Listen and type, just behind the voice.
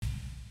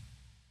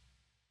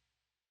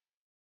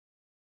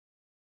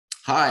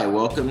Hi,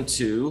 welcome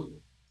to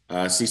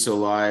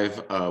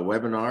CISOLive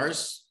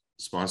webinars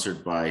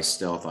sponsored by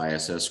Stealth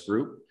ISS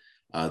Group.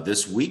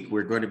 This week,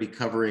 we're going to be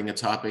covering a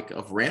topic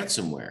of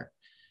ransomware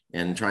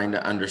and trying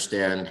to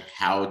understand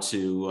how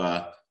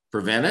to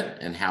prevent it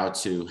and how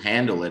to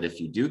handle it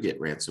if you do get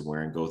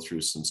ransomware, and go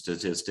through some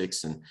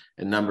statistics and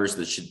numbers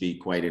that should be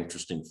quite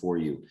interesting for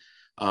you.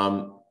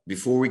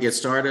 Before we get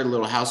started, a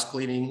little house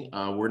cleaning.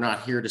 We're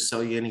not here to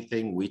sell you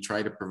anything. We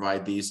try to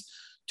provide these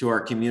to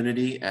our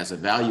community as a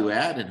value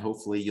add, and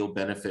hopefully you'll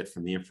benefit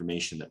from the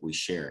information that we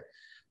share.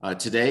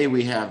 Today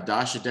we have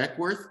Dasha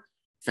Deckworth,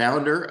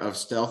 founder of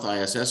Stealth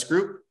ISS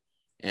Group,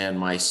 and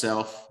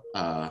myself,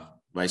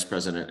 Vice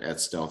President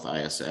at Stealth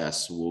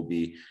ISS, will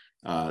be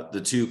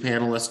the two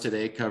panelists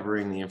today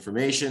covering the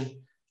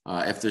information.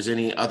 If there's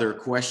any other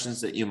questions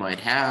that you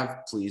might have,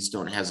 please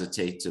don't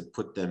hesitate to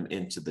put them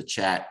into the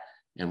chat,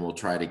 and we'll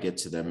try to get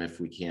to them if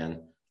we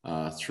can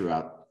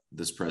throughout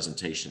this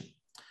presentation.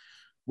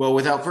 Well,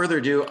 without further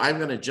ado, I'm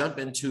going to jump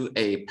into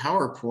a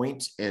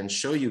PowerPoint and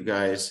show you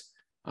guys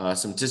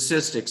some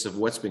statistics of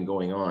what's been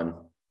going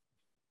on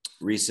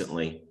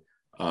recently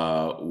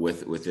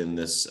within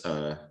this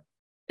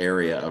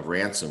area of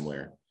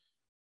ransomware.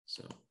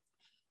 So,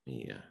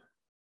 yeah.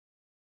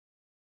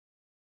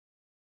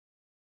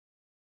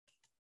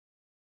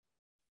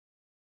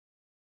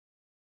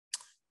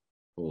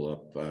 Pull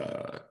up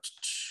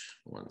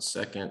 1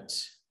 second.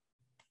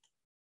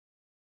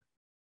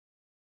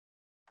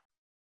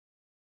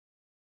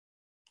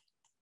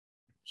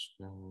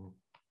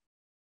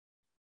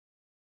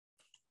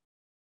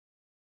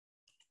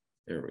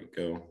 There we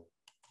go.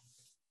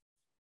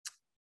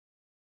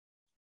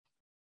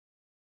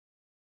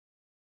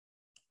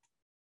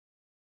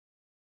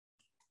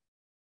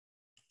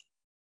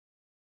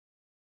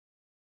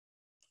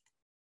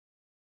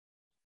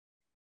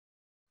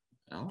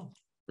 Oh,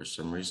 for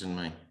some reason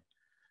my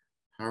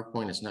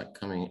PowerPoint is not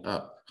coming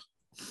up.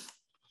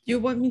 You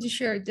want me to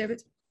share it,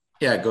 David?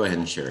 Yeah, go ahead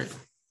and share it,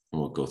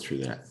 and we'll go through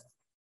that.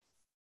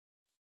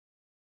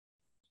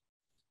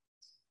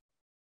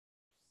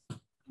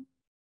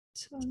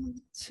 So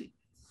let's see.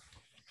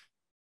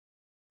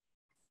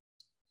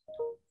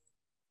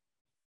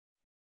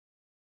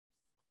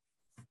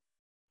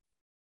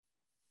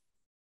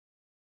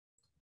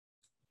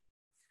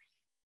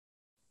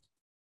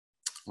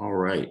 All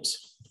right.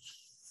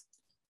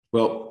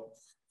 Well,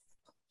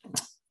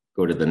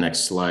 go to the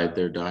next slide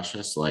there,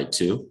 Dasha, slide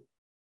 2.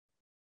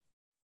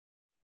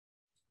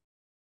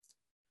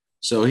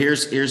 So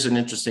here's an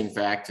interesting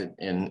fact,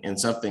 and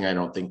something I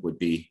don't think would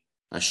be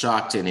a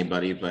shock to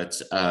anybody, but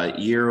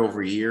year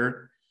over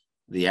year,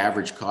 the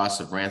average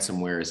cost of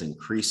ransomware is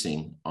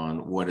increasing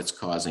on what it's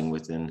causing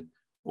within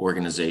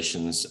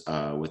organizations,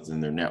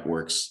 within their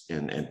networks,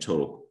 and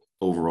total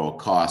overall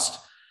cost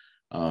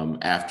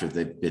after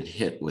they've been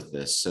hit with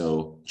this.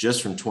 So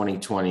just from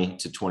 2020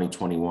 to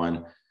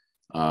 2021,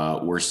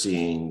 we're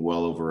seeing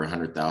well over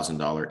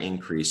 $100,000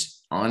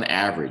 increase on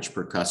average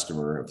per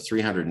customer of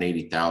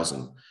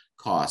 $380,000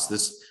 cost.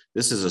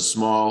 This is a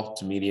small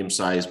to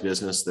medium-sized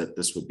business that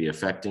this would be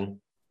affecting.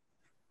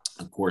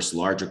 Of course,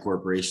 larger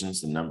corporations,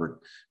 the number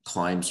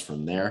climbs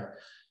from there.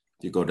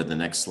 If you go to the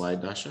next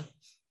slide, Dasha.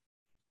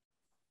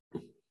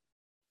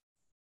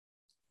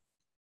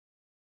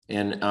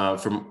 And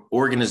from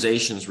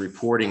organizations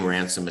reporting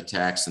ransom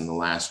attacks in the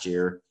last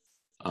year,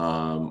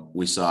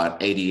 we saw an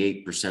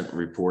 88%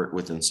 report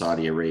within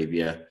Saudi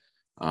Arabia.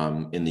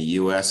 In the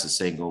US, it's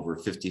saying over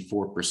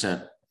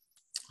 54%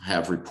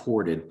 have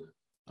reported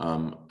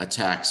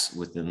attacks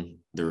within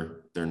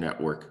their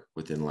network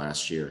within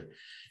last year.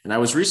 And I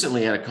was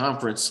recently at a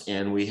conference,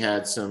 and we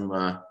had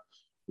some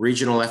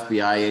regional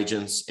FBI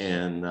agents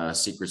and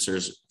Secret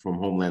Service from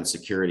Homeland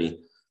Security.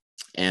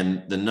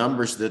 And the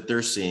numbers that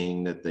they're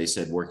seeing, that they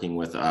said working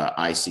with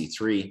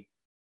IC3.gov,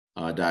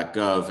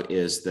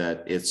 is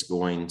that it's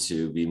going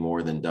to be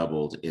more than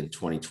doubled in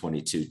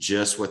 2022.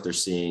 Just what they're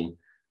seeing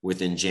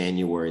within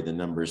January, the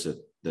numbers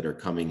that are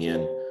coming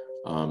in,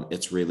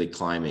 it's really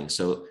climbing.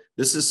 So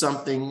this is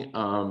something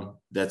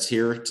that's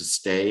here to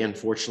stay,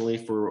 unfortunately,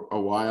 for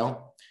a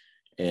while.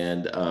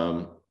 And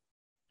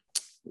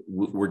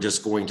we're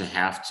just going to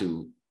have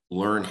to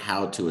learn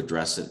how to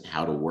address it,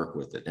 how to work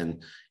with it.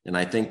 And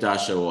I think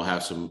Dasha will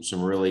have some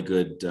really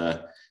good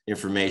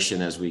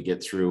information as we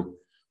get through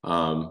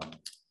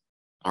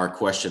our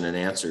question and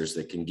answers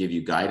that can give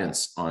you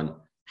guidance on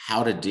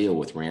how to deal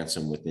with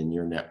ransom within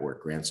your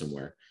network,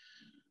 ransomware.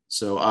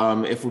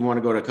 So if we want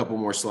to go to a couple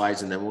more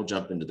slides, and then we'll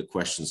jump into the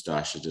questions,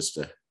 Dasha, just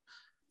to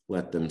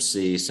let them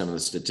see some of the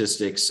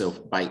statistics. So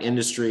by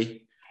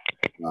industry,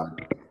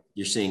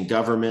 you're seeing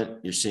government,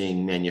 you're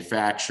seeing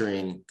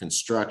manufacturing,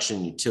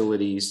 construction,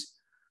 utilities.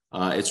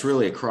 It's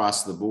really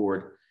across the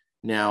board.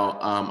 Now,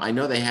 I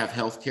know they have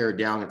healthcare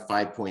down at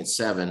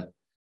 5.7.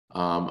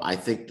 I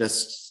think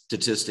this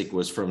statistic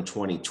was from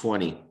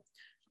 2020.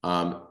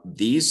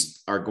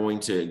 These are going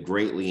to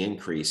greatly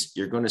increase.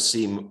 You're going to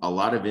see a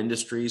lot of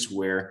industries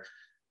where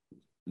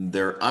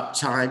their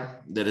uptime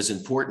that is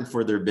important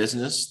for their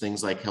business,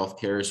 things like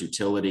healthcare,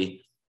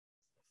 utility,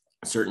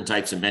 certain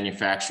types of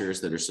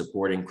manufacturers that are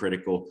supporting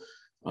critical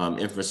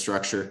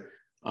infrastructure.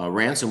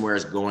 Ransomware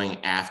is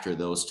going after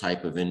those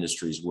type of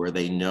industries where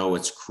they know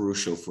it's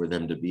crucial for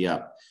them to be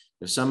up.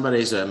 If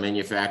somebody's a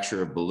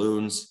manufacturer of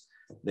balloons,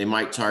 they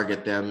might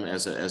target them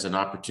as an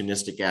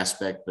opportunistic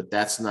aspect, but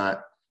that's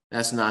not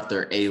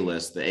their A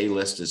list. The A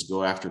list is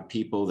go after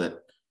people that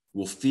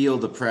will feel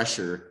the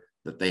pressure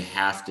that they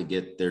have to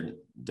get their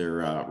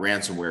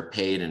ransomware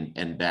paid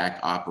and back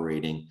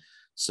operating.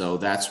 So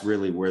that's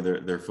really where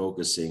they're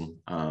focusing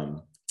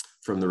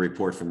from the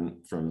report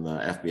from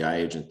the FBI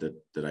agent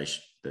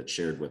that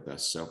shared with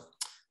us. So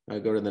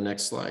I'll go to the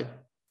next slide.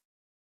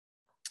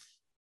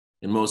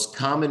 The most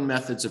common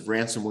methods of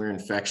ransomware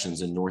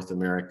infections in North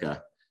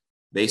America.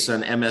 Based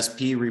on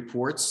MSP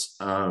reports,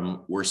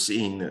 we're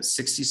seeing that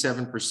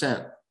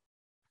 67%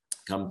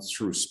 comes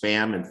through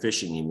spam and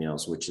phishing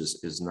emails, which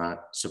is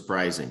not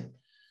surprising.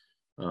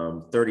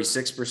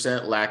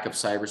 36% lack of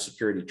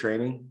cybersecurity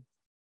training.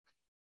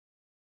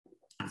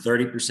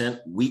 30%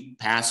 weak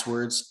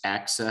passwords,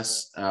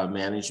 access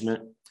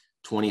management.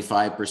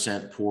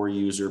 25% poor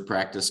user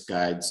practice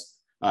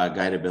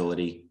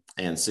guidability,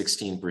 and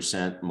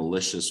 16%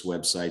 malicious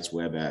websites,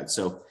 web ads.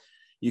 So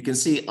you can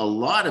see a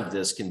lot of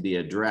this can be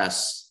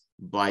addressed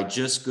by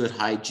just good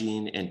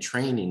hygiene and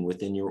training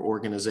within your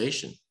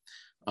organization.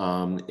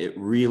 It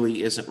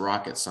really isn't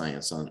rocket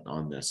science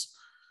on this.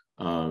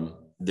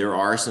 There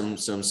are some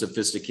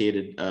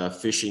sophisticated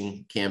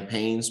phishing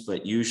campaigns,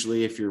 but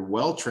usually if you're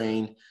well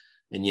trained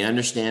and you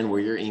understand where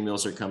your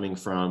emails are coming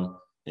from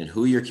and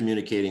who you're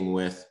communicating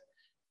with,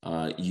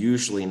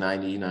 usually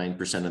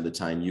 99% of the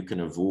time you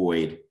can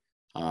avoid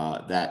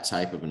that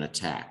type of an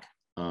attack.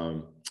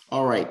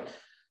 All right,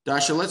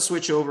 Dasha, let's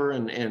switch over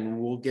and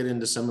we'll get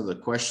into some of the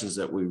questions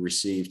that we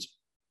received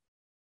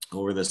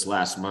over this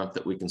last month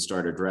that we can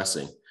start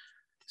addressing.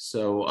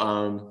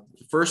 So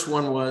the first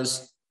one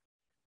was,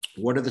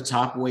 what are the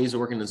top ways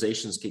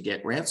organizations could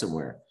get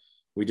ransomware?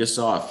 We just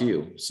saw a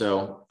few.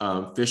 So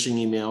phishing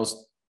emails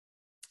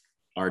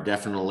are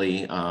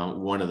definitely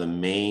one of the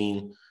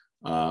main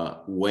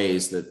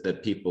ways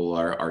that people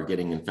are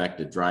getting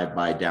infected.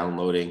 Drive-by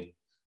downloading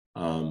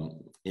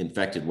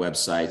infected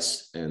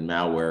websites and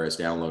malware is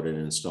downloaded and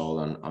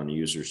installed on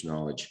users'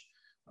 knowledge.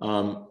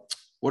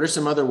 What are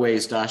some other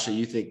ways, Dasha,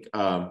 you think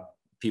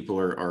people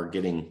are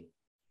getting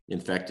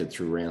infected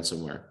through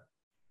ransomware?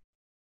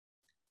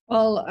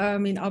 Well, I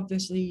mean,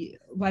 obviously,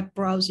 web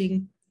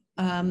browsing,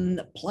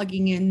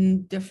 plugging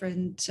in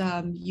different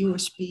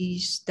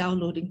USBs,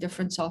 downloading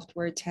different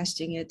software,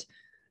 testing it.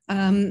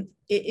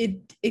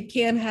 It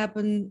can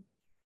happen.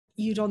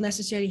 You don't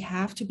necessarily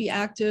have to be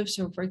active.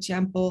 So, for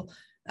example,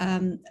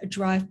 a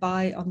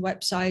drive-by on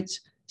websites,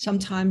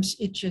 sometimes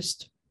it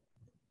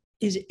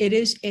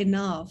is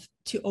enough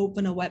to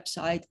open a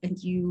website and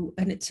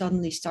it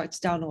suddenly starts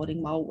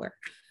downloading malware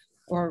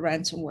or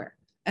ransomware.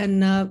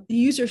 And the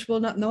users will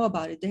not know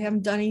about it. They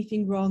haven't done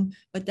anything wrong,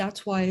 but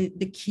that's why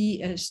the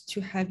key is to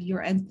have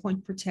your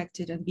endpoint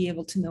protected and be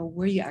able to know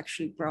where you're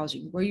actually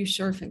browsing, where you're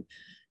surfing.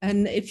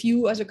 And if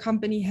you as a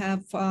company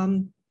have,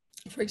 for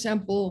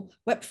example,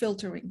 web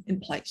filtering in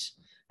place,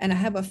 and I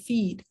have a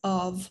feed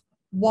of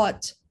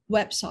what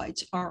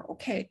websites are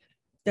okay,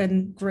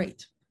 then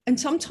great. And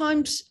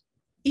sometimes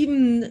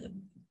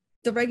even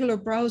the regular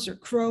browser,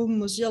 Chrome,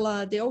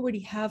 Mozilla, they already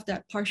have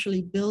that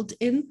partially built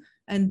in,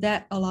 and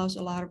that allows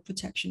a lot of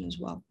protection as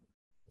well.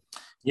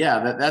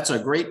 Yeah, that's a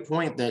great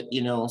point that,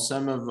 you know,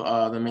 some of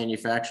the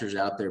manufacturers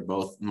out there,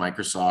 both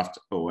Microsoft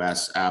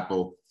OS,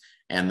 Apple,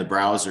 and the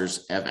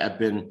browsers have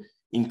been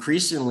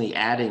increasingly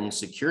adding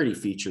security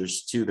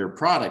features to their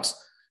products,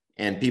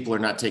 and people are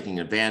not taking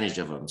advantage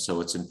of them.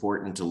 So it's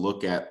important to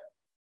look at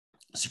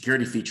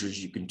security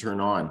features you can turn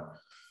on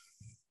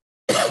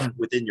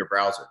within your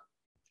browser.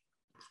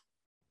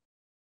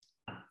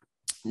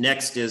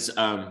 Next is,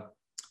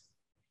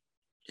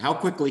 how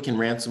quickly can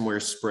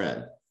ransomware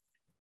spread?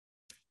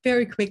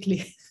 Very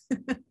quickly,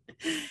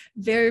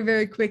 very,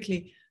 very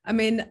quickly. I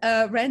mean,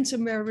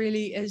 ransomware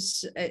really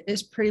is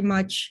pretty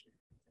much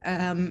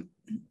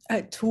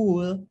a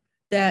tool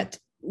that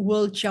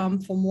will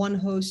jump from one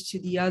host to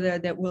the other,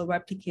 that will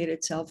replicate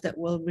itself, that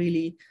will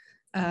really,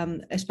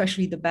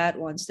 especially the bad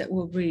ones, that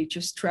will really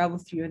just travel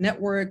through your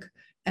network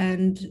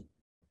and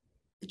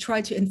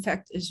try to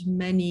infect as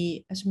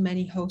many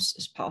hosts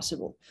as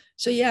possible.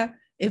 So yeah,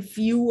 if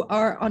you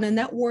are on a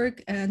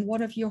network and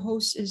one of your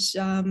hosts is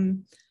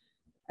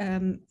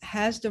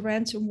has the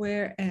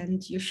ransomware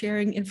and you're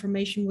sharing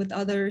information with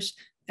others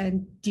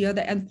and the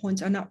other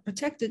endpoints are not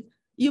protected,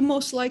 you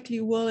most likely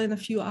will in a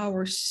few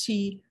hours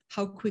see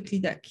how quickly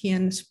that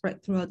can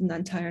spread throughout an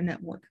entire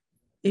network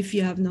if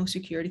you have no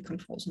security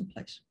controls in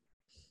place.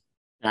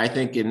 I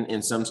think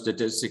in some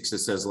statistics, it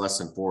says less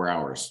than 4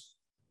 hours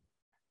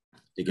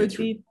to get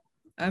through.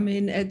 I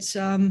mean,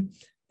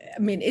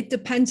 it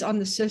depends on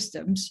the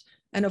systems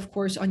and of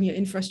course on your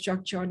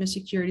infrastructure, on the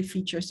security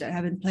features that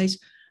have in place.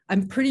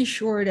 I'm pretty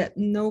sure that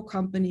no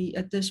company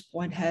at this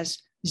point has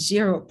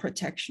zero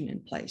protection in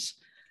place.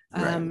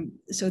 Right.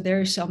 So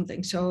there is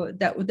something. So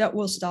that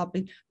will stop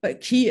it.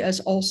 But key is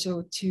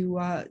also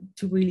to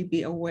really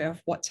be aware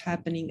of what's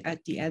happening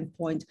at the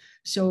endpoint.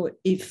 So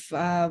if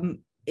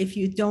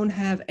you don't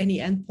have any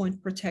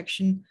endpoint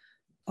protection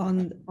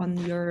on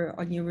your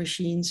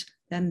machines,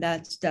 then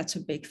that's a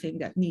big thing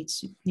that needs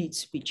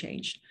to be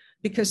changed.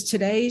 Because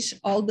today's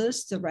all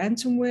this, the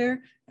ransomware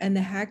and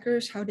the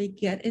hackers, how they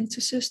get into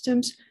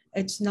systems,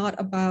 it's not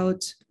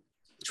about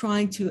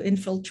trying to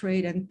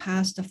infiltrate and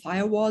pass the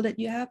firewall that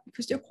you have,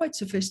 because they're quite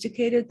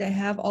sophisticated. They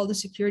have all the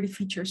security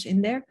features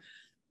in there,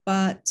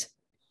 but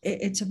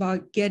it's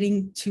about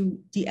getting to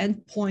the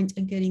endpoint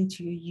and getting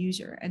to your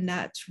user. And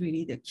that's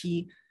really the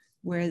key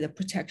where the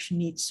protection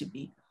needs to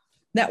be.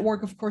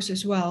 Network, of course,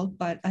 as well.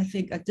 But I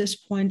think at this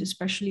point,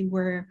 especially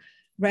where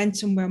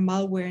ransomware,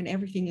 malware, and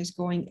everything is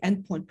going,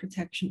 endpoint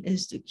protection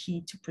is the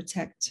key to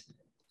protect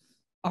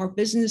our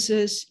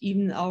businesses,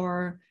 even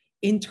our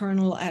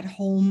internal at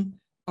home,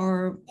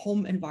 our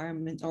home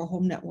environment, our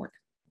home network.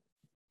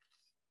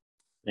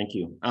 Thank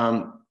you.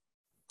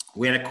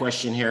 We had a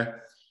question here.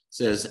 It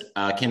says,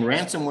 can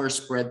ransomware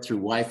spread through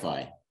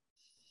Wi-Fi?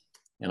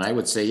 And I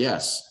would say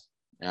yes,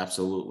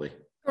 absolutely.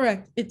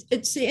 Correct.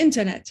 It's the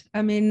internet.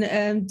 I mean,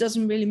 it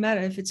doesn't really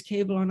matter if it's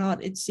cable or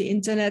not. It's the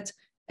internet,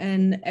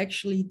 and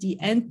actually the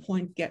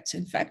endpoint gets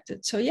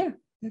infected. So yeah,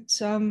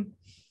 it's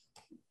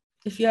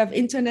if you have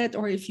internet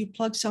or if you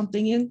plug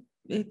something in,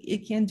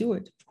 it can do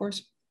it, of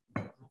course.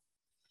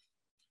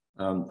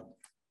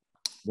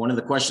 One of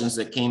the questions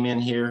that came in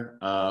here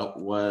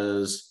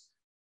was,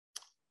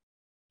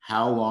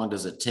 how long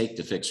does it take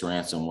to fix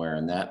ransomware?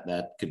 And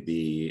that could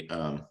be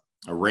a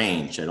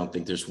range. I don't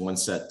think there's one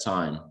set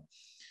time.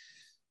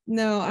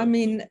 No, I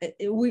mean,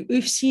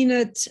 we've seen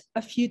it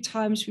a few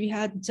times. We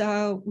had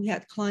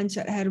clients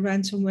that had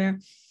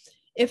ransomware.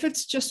 If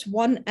it's just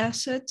one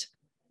asset,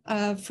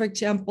 for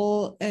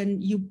example,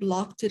 and you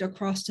blocked it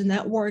across the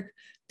network,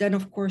 then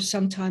of course,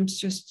 sometimes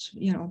just,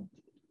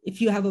 if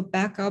you have a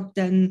backup,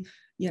 then,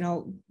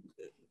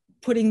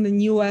 putting the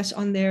new OS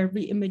on there,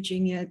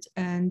 re-imaging it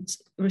and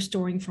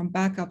restoring from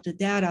backup the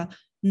data,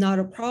 not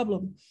a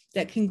problem.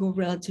 That can go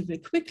relatively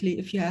quickly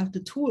if you have the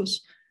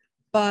tools.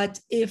 But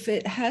if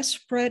it has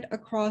spread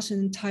across an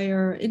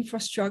entire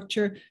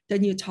infrastructure,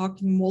 then you're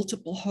talking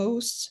multiple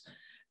hosts.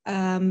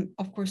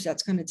 Of course,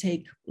 that's going to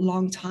take a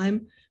long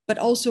time. But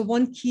also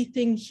one key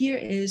thing here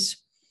is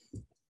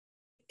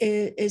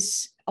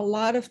a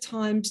lot of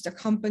times the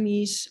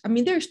companies, I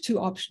mean, there's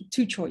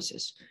two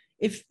choices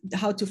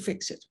how to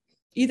fix it.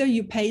 Either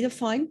you pay the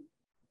fine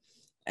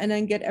and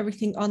then get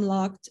everything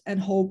unlocked and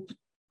hope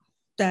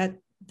that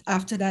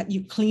after that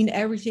you clean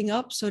everything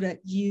up so that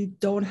you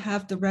don't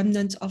have the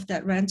remnants of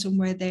that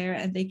ransomware there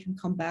and they can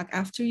come back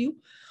after you.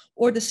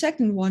 Or the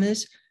second one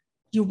is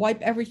you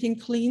wipe everything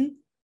clean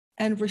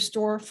and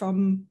restore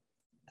from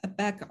a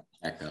backup.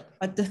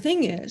 But the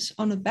thing is,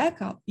 on a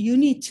backup, you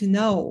need to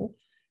know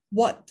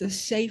what the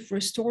safe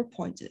restore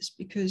point is,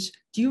 because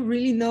do you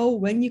really know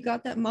when you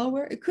got that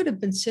malware? It could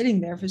have been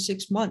sitting there for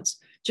 6 months.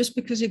 Just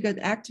because it got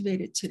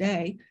activated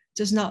today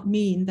does not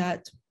mean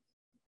that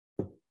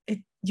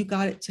you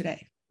got it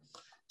today.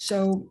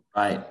 So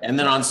right. And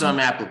then on some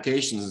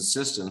applications and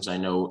systems, I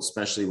know,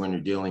 especially when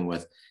you're dealing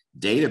with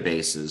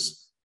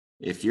databases,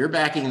 if you're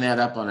backing that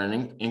up on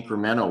an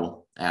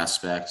incremental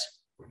aspect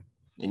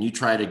and you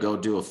try to go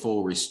do a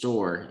full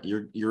restore,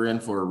 you're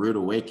in for a rude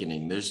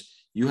awakening.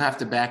 You have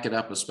to back it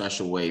up a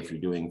special way if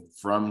you're doing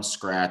from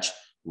scratch,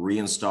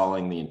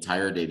 reinstalling the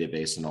entire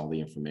database and all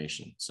the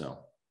information. So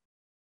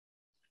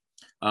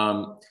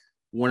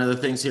one of the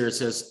things here it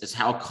says is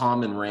how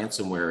common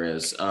ransomware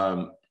is.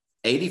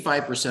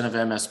 85% of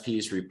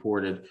MSPs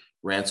reported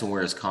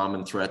ransomware as a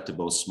common threat to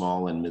both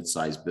small and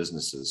mid-sized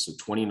businesses. So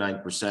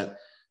 29%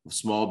 of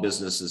small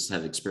businesses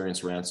have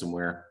experienced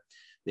ransomware.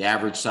 The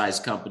average size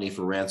company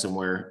for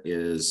ransomware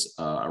is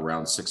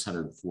around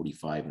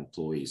 645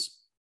 employees.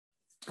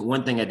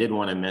 One thing I did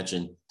want to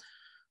mention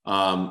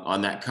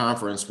on that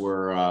conference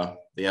where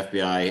the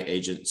FBI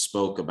agent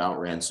spoke about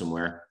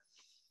ransomware.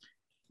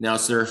 Now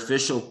it's their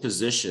official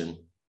position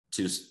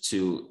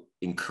to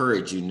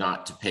encourage you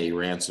not to pay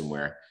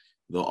ransomware.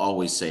 They'll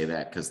always say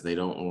that because they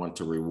don't want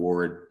to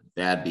reward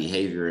bad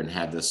behavior and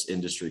have this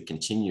industry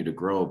continue to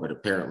grow, but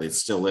apparently it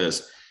still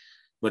is.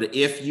 But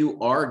if you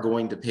are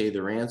going to pay the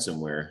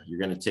ransomware, you're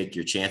going to take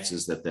your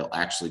chances that they'll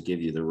actually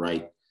give you the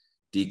right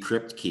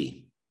decrypt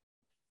key.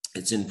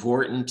 It's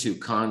important to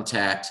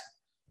contact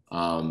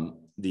the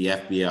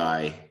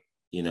FBI,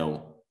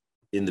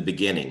 in the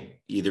beginning,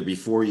 either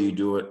before you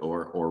do it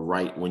or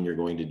right when you're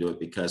going to do it,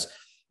 because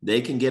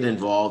they can get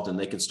involved and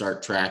they can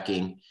start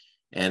tracking,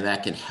 and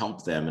that can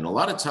help them. And a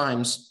lot of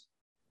times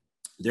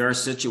there are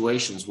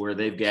situations where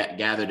they've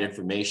gathered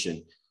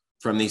information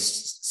from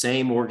these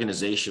same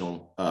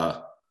organizational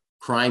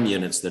crime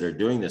units that are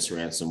doing this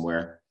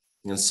ransomware.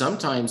 And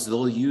sometimes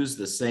they'll use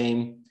the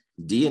same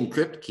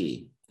de-encrypt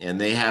key, and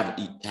they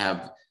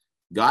have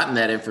gotten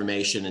that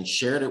information and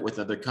shared it with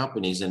other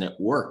companies, and it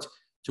worked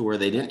to where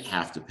they didn't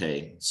have to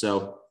pay.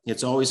 So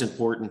it's always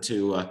important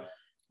to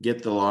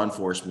get the law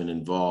enforcement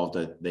involved.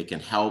 That they can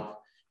help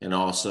And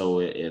also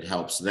it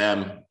helps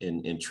them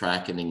in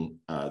tracking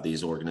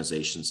these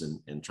organizations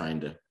and trying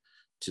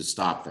to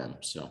stop them.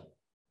 So.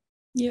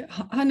 Yeah,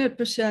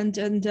 100%.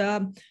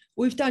 And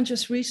we've done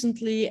just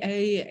recently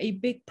a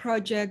big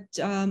project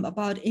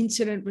about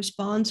incident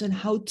response and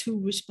how to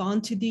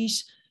respond to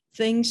these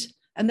things.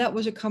 And that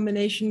was a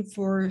combination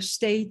for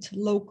state,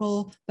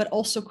 local, but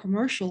also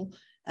commercial.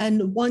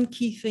 And one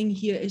key thing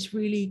here is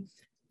really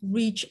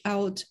reach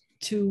out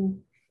to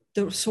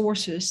the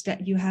sources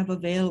that you have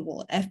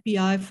available,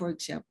 FBI, for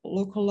example,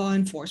 local law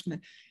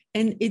enforcement.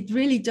 And it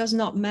really does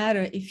not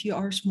matter if you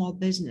are a small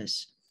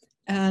business.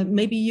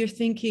 Maybe you're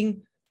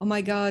thinking, oh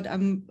my God,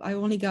 I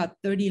only got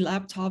 30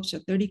 laptops or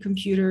 30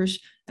 computers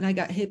and I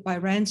got hit by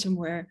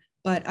ransomware,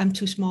 but I'm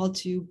too small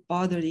to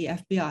bother the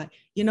FBI.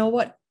 You know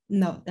what?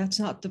 No, that's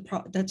not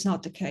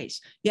the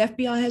case. The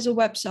FBI has a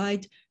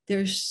website.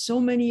 There's so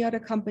many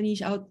other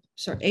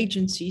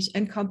agencies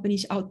and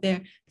companies out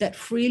there that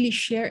freely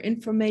share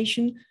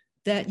information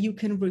that you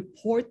can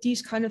report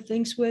these kind of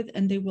things with,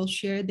 and they will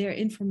share their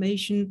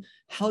information,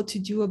 how to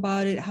do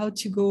about it, how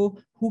to go,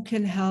 who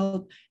can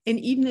help. And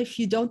even if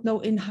you don't know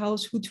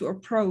in-house who to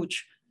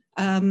approach,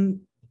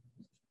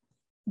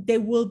 they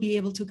will be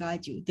able to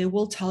guide you. They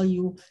will tell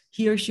you,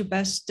 here's your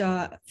best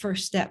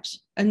first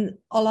steps. And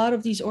a lot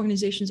of these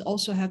organizations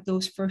also have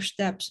those first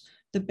steps,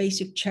 the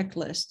basic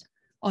checklist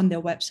on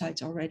their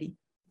websites already.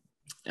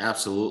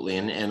 Absolutely.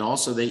 And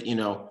also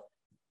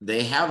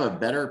they have a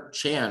better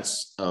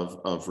chance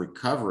of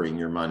recovering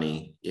your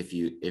money if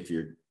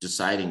you're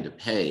deciding to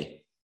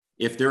pay,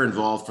 if they're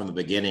involved from the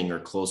beginning or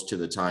close to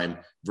the time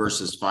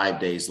versus 5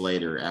 days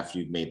later after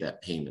you've made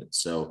that payment.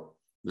 So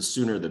the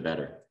sooner the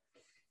better.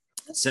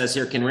 It says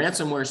here, can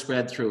ransomware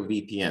spread through a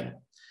VPN?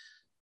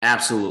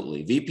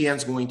 Absolutely. VPN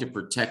is going to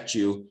protect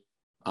you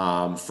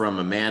from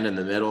a man in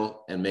the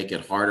middle and make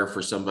it harder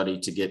for somebody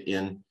to get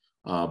in.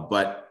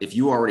 But if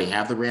you already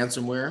have the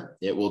ransomware,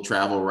 it will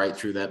travel right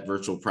through that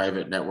virtual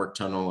private network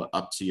tunnel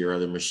up to your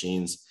other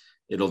machines.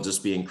 It'll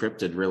just be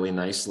encrypted really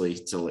nicely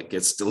till it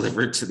gets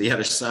delivered to the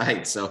other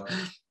side. So,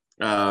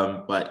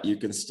 but you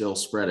can still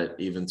spread it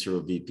even through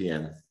a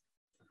VPN.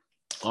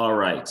 All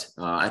right.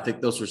 I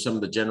think those were some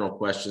of the general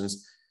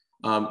questions.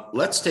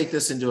 Let's take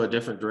this into a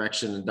different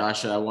direction. And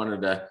Dasha, I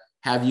wanted to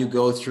have you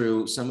go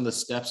through some of the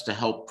steps to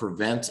help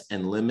prevent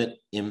and limit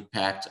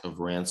impact of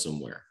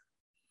ransomware.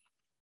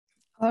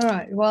 All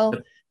right. Well,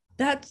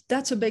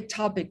 that's a big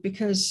topic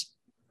because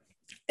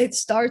it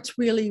starts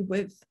really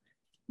with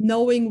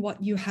knowing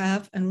what you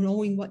have and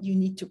knowing what you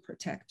need to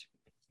protect.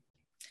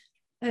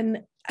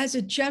 And as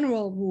a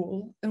general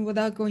rule, and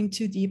without going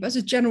too deep, as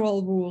a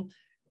general rule,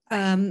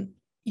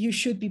 you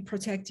should be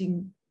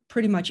protecting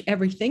pretty much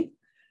everything.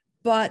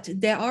 But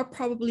there are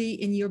probably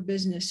in your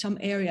business some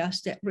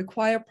areas that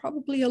require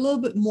probably a little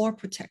bit more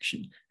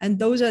protection. And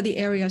those are the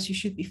areas you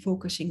should be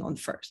focusing on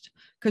first.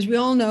 Because we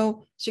all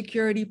know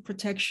security,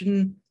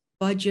 protection,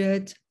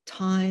 budget,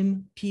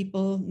 time,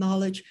 people,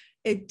 knowledge,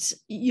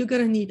 you're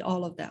going to need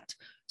all of that.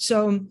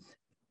 So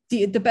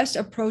the best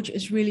approach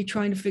is really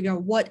trying to figure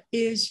out what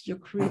is your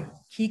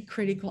key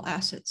critical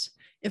assets.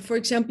 If, for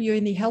example, you're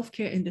in the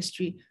healthcare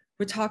industry,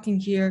 we're talking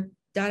here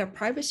data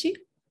privacy,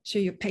 so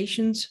your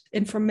patient's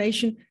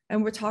information,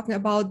 and we're talking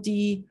about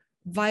the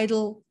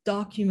vital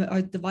document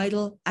or the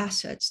vital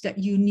assets that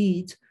you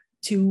need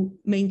to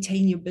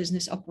maintain your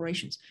business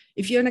operations.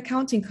 If you're an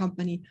accounting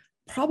company,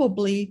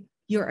 probably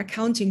your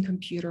accounting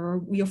computer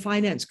or your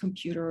finance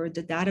computer or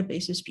the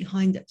databases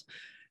behind it.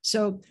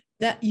 So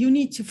that you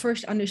need to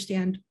first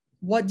understand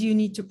what do you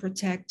need to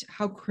protect,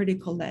 how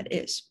critical that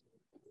is.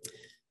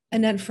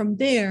 And then from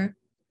there,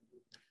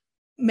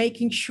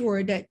 making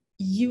sure that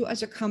you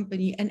as a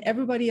company and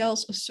everybody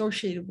else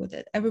associated with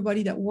it,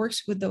 everybody that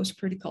works with those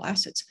critical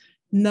assets,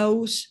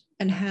 knows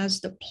and has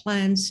the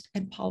plans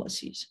and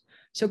policies.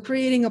 So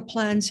creating a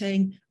plan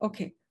saying,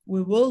 okay,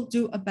 we will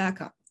do a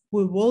backup.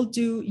 We will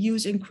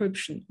use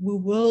encryption. We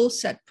will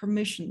set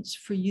permissions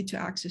for you to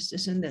access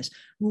this and this.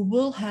 We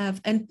will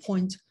have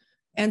endpoint,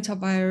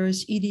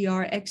 antivirus,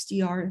 EDR,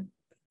 XDR,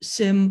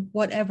 SIM,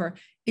 whatever,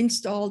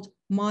 installed,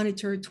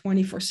 monitored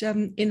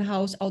 24/7,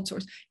 in-house,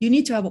 outsourced. You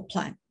need to have a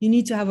plan. You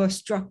need to have a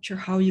structure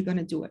how you're going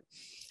to do it.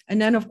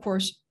 And then, of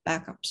course,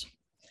 backups.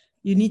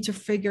 You need to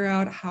figure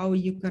out how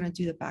you're going to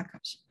do the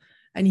backups.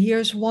 And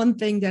here's one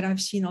thing that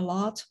I've seen a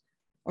lot,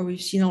 or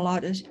we've seen a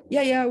lot is,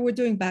 yeah, we're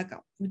doing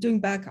backup. We're doing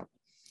backup.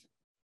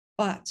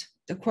 But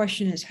the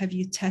question is, have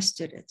you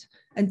tested it?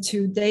 And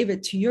to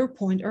David, to your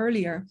point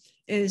earlier,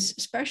 is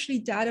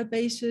especially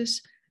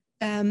databases,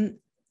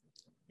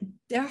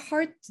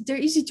 they're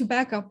easy to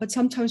back up, but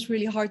sometimes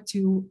really hard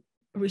to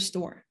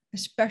restore,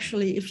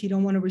 especially if you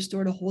don't want to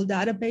restore the whole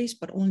database,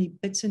 but only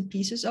bits and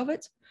pieces of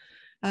it.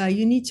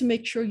 You need to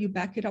make sure you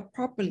back it up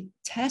properly,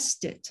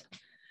 test it.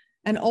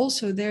 And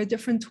also there are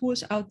different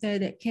tools out there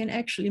that can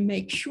actually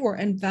make sure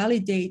and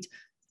validate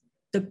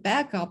the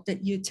backup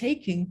that you're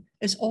taking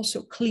is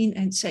also clean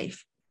and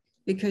safe.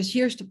 Because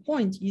here's the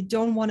point, you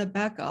don't want to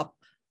back up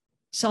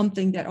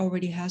something that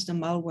already has the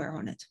malware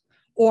on it.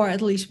 Or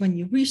at least when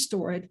you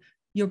restore it,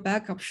 your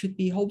backup should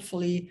be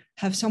hopefully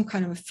have some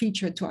kind of a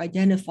feature to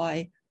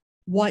identify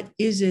what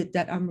is it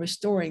that I'm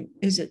restoring.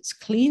 Is it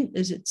clean?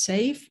 Is it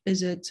safe?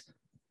 Is it,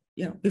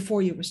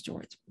 before you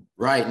restore it?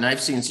 Right. And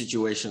I've seen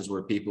situations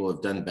where people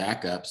have done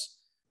backups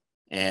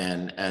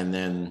and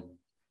then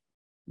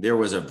there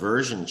was a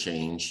version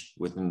change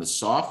within the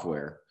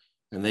software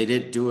and they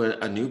didn't do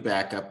a new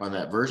backup on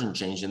that version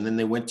change. And then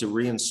they went to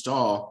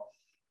reinstall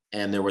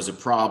and there was a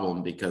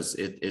problem because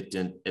it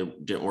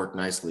didn't work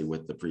nicely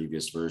with the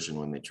previous version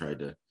when they tried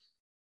to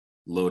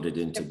load it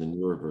into the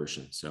newer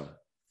version. So,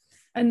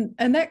 and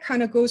that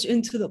kind of goes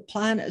into the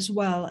plan as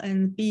well,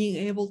 and being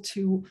able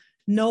to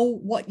know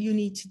what you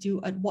need to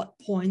do at what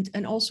point,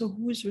 and also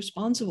who is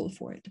responsible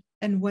for it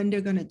and when they're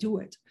going to do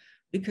it.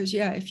 Because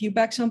if you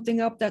back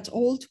something up that's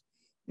old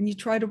and you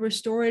try to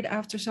restore it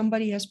after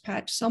somebody has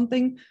patched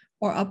something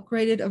or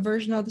upgraded a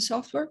version of the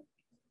software,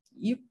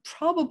 you're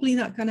probably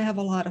not going to have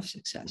a lot of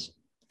success.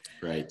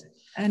 Right.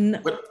 And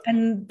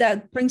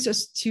that brings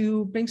us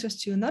to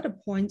another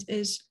point,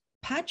 is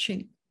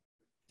patching.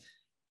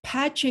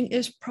 Patching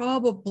is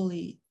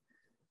probably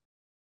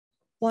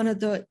one of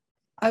the,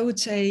 I would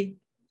say,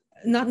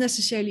 not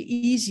necessarily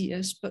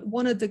easiest, but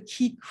one of the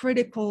key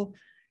critical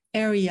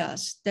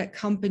areas that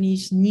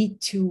companies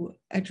need to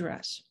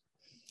address.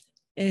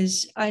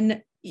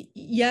 And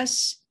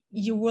yes,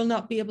 you will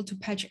not be able to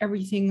patch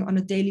everything on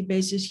a daily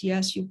basis.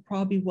 Yes, you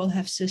probably will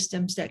have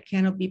systems that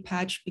cannot be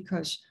patched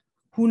because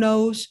who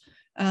knows,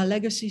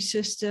 legacy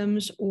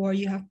systems, or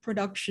you have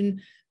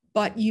production,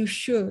 but you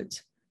should.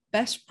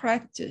 Best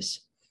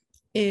practice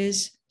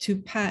is to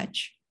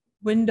patch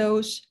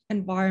Windows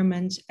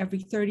environments every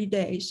 30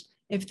 days.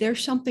 If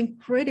there's something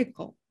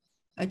critical,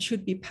 it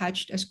should be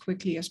patched as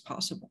quickly as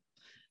possible.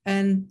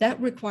 And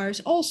that requires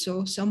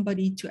also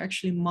somebody to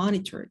actually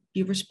monitor it,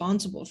 be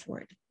responsible for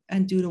it,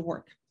 and do the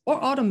work, or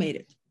automate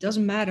it,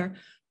 doesn't matter.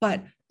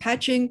 But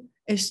patching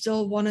is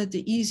still one of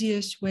the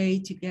easiest way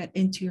to get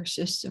into your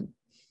system.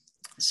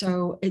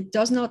 So it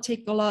does not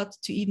take a lot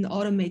to even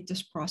automate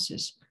this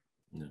process.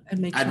 No.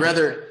 I'd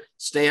rather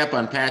stay up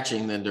on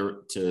patching than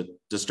to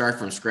start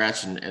from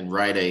scratch and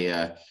write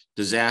a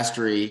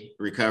disaster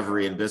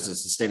recovery and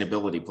business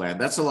sustainability plan.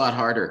 That's a lot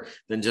harder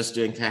than just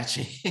doing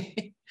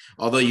patching,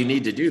 although you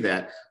need to do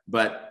that.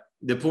 But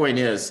the point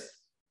is,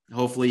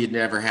 hopefully you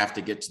never have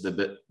to get to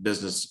the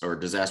business or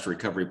disaster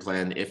recovery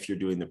plan if you're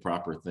doing the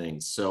proper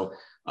things. So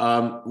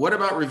what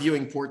about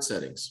reviewing port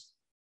settings?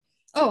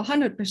 Oh,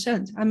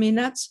 100%. I mean,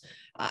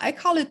 I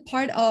call it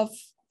part of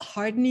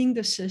hardening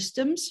the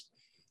systems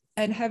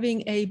and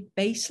having a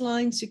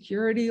baseline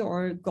security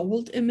or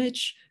gold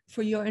image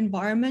for your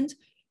environment,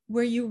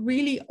 where you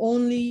really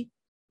only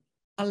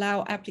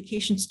allow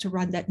applications to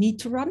run that need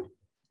to run.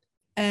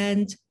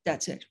 And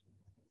that's it.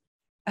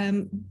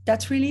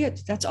 That's really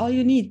it. That's all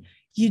you need.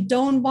 You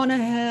don't want to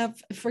have,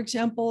 for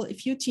example,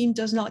 if your team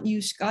does not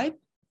use Skype,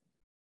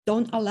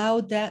 don't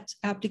allow that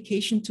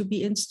application to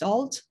be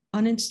installed,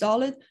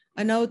 uninstall it.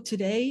 I know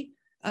today,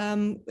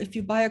 if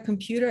you buy a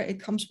computer, it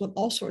comes with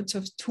all sorts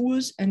of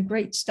tools and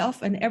great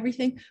stuff and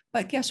everything.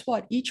 But guess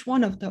what? Each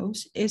one of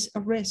those is a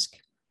risk.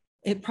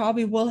 It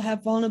probably will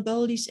have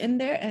vulnerabilities in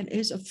there and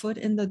is a foot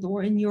in the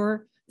door in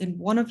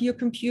one of your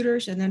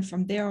computers, and then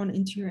from there on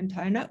into your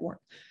entire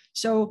network.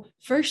 So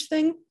first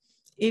thing,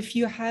 if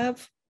you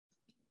have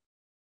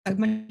a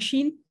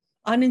machine,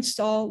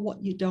 uninstall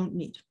what you don't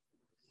need,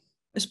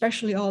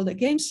 especially all the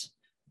games,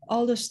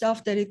 all the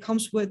stuff that it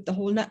comes with, the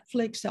whole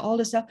Netflix, all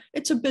the stuff.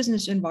 It's a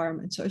business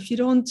environment. So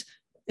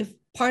if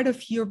part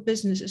of your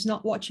business is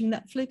not watching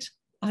Netflix,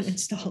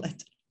 uninstall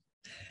it.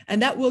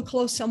 And that will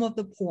close some of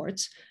the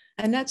ports.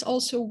 And that's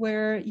also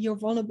where your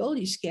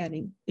vulnerability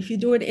scanning, if you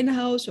do it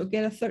in-house or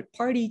get a third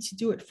party to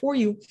do it for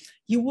you,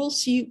 you will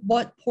see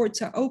what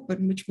ports are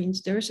open, which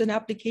means there's an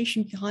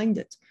application behind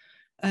it.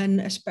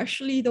 And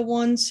especially the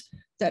ones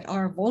that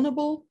are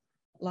vulnerable,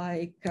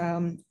 like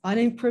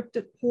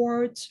unencrypted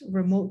ports,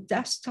 remote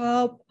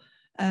desktop,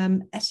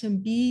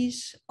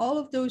 SMBs, all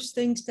of those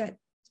things that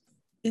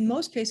in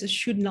most cases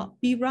should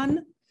not be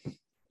run,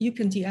 you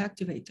can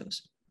deactivate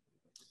those.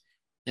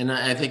 And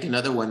I think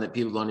another one that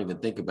people don't even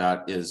think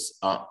about is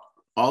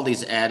all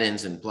these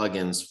add-ins and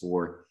plugins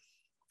for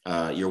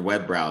your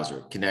web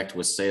browser, connect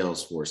with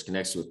Salesforce,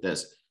 connects with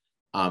this.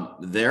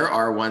 There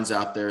are ones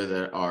out there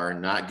that are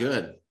not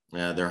good.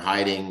 They're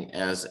hiding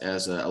as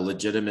a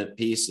legitimate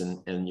piece,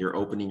 and you're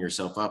opening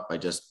yourself up by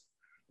just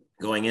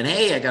going in,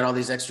 hey, I got all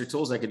these extra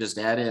tools I could just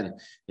add in,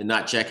 and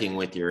not checking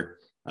with your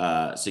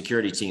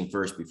security team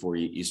first before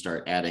you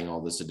start adding all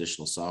this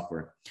additional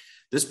software.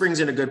 This brings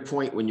in a good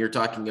point when you're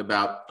talking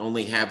about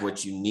only have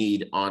what you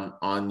need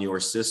on your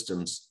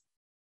systems.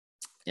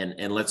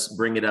 And let's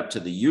bring it up to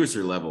the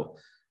user level.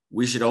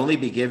 We should only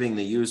be giving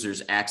the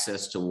users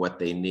access to what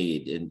they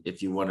need. And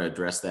if you want to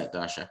address that,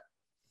 Dasha.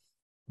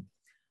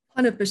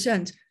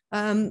 100%.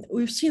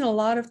 We've seen a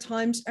lot of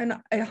times, and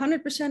I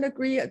 100%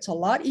 agree, it's a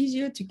lot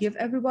easier to give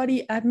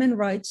everybody admin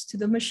rights to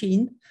the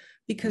machine,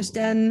 because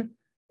then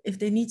if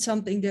they need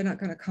something, they're not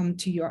going to come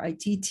to your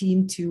IT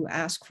team to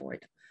ask for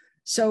it.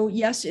 So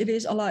yes, it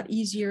is a lot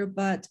easier,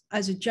 but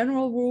as a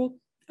general rule,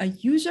 a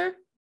user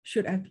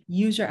should have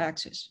user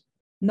access.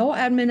 No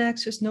admin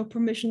access, no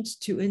permissions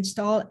to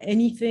install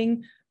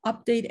anything,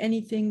 update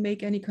anything,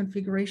 make any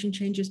configuration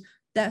changes.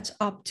 That's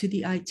up to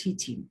the IT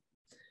team.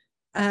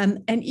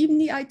 And even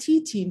the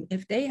IT team,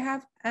 if they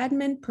have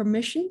admin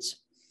permissions,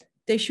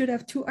 they should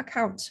have two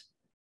accounts.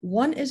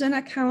 One is an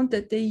account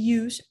that they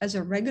use as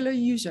a regular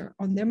user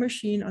on their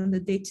machine on the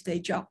day-to-day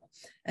job,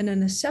 and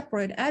then a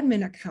separate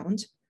admin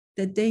account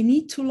that they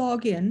need to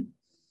log in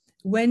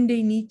when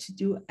they need to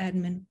do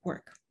admin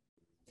work.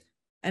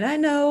 And I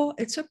know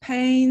it's a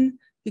pain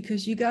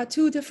because you got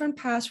two different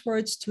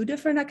passwords, two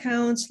different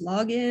accounts,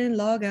 log in,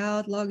 log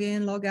out, log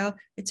in, log out.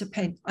 It's a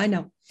pain, I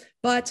know.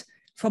 But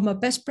from a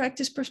best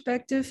practice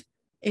perspective,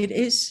 it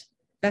is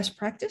best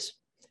practice.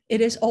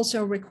 It is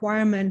also a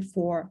requirement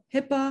for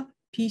HIPAA,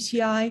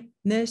 PCI,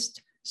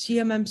 NIST,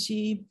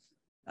 CMMC,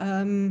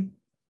 and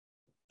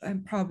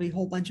probably a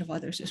whole bunch of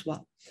others as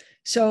well.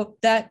 So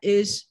that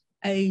is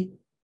a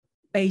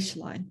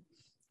baseline.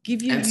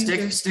 Give you and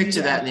stick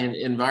to that in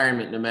the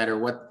environment no matter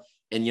what.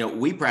 And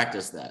we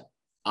practice that.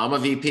 I'm a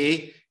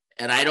VP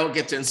and I don't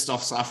get to install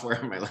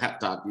software on my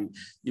laptop.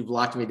 You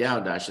blocked me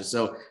down, Dasha.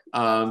 So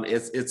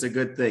it's a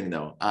good thing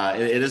though.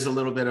 It is a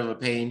little bit of a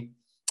pain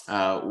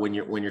when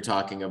you're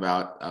talking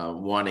about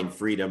wanting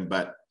freedom,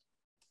 but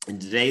in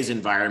today's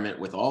environment,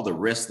 with all the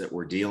risks that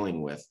we're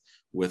dealing with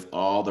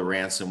all the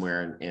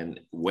ransomware and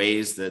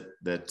ways that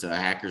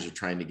hackers are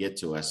trying to get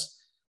to us,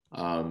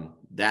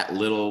 that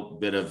little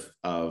bit of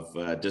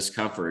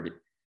discomfort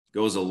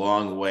goes a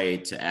long way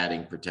to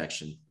adding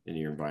protection in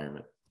your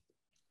environment.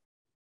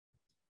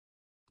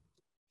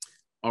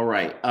 All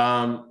right,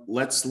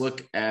 let's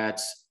look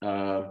at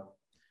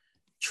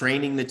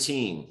training the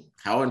team.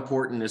 How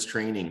important is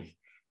training?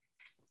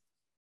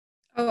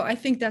 Oh, I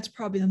think that's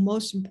probably the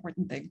most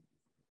important thing.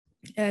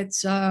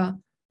 It's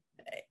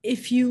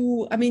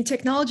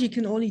technology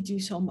can only do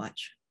so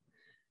much.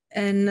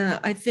 And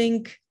I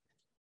think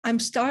I'm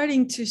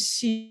starting to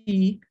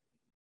see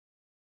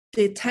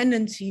the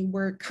tendency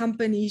where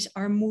companies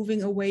are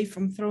moving away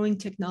from throwing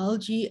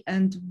technology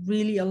and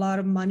really a lot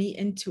of money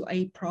into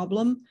a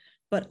problem,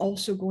 but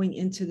also going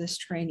into this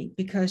training,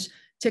 because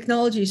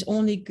technology is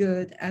only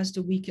good as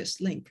the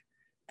weakest link.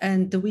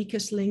 And the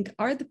weakest link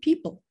are the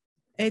people.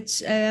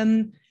 It's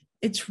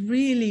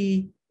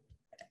really,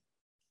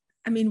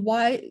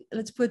 why,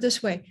 let's put it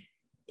this way.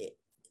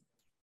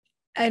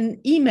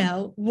 An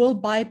email will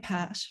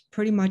bypass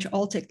pretty much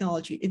all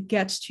technology. It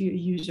gets to your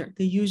user.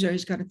 The user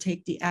is going to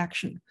take the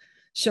action.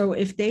 So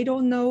if they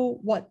don't know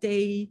what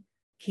they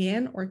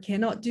can or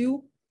cannot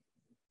do,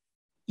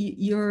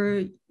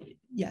 I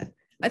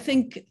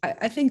think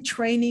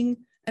training,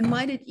 and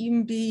might it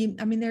even be,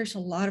 there's a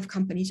lot of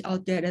companies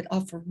out there that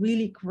offer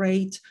really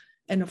great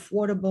and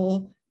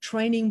affordable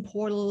training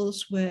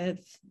portals with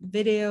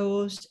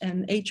videos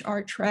and HR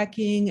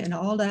tracking and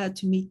all that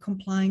to meet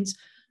compliance.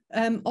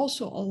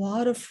 Also a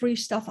lot of free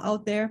stuff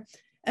out there.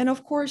 And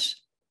of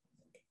course,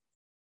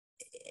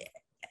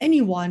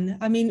 anyone,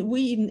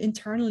 we even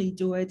internally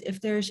do it.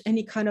 If there's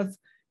any kind of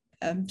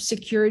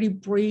security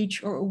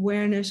breach or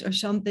awareness or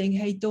something,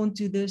 hey, don't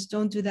do this,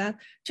 don't do that.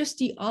 Just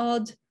the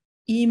odd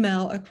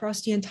email across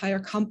the entire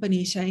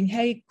company saying,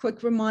 hey,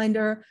 quick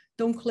reminder,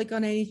 don't click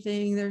on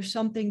anything. There's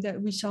something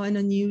that we saw in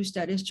the news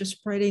that is just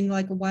spreading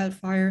like a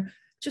wildfire.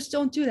 Just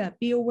don't do that.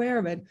 Be aware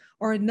of it.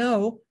 Or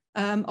no,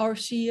 our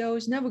CEO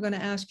is never going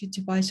to ask you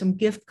to buy some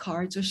gift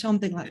cards or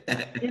something like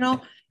that.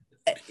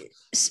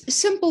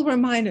 Simple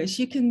reminders.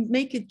 You can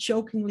make it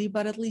jokingly,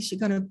 but at least you're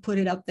going to put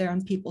it up there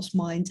on people's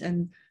minds,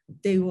 and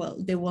they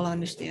will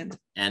understand.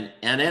 And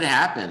it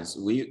happens.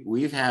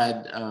 We've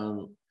had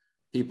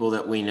people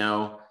that we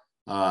know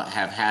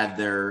have had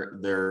their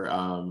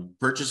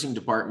purchasing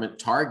department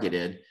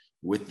targeted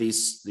with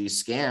these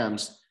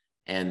scams,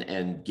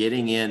 and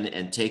getting in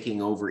and taking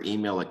over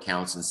email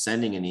accounts and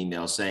sending an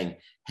email saying,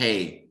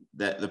 hey,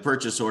 the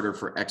purchase order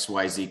for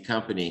XYZ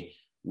company,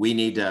 we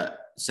need to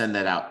send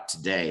that out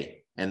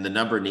today, and the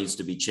number needs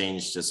to be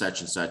changed to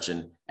such and such,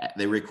 and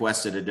they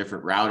requested a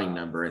different routing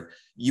number. And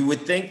you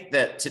would think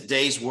that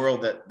today's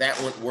world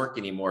that wouldn't work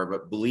anymore,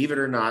 but believe it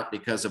or not,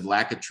 because of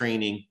lack of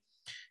training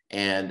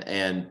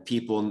and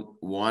people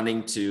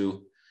wanting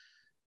to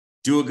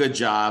do a good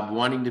job,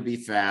 wanting to be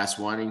fast,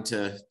 wanting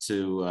to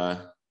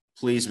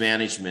please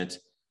management,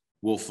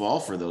 will fall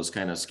for those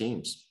kind of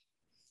schemes.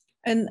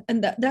 And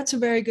that's a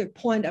very good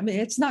point.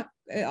 It's not,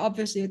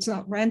 obviously it's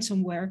not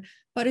ransomware,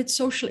 but it's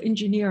social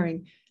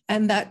engineering.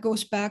 And that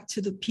goes back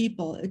to the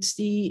people.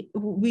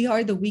 We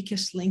are the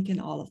weakest link in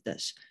all of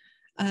this.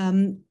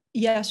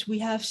 Yes, we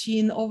have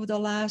seen over the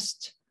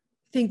last,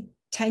 I think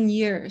 10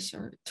 years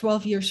or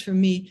 12 years for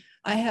me,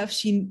 I have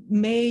seen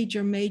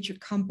major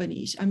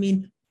companies,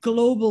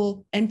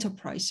 global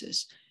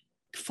enterprises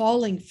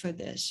falling for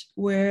this,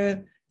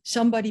 where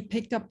somebody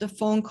picked up the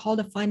phone, called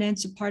the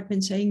finance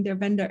department saying their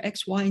vendor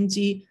X, Y, and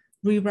Z,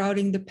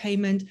 rerouting the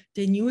payment.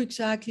 They knew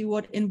exactly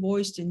what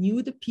invoice, they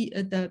knew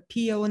the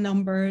PO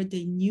number,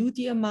 they knew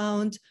the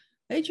amount.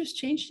 They just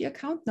changed the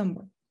account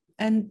number,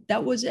 and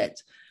that was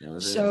it.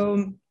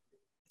 We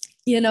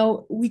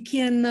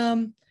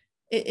can,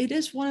 it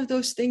is one of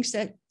those things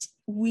that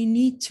we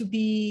need to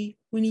be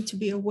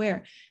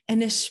aware.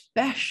 And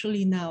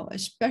especially now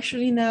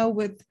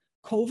with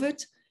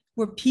COVID,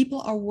 where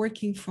people are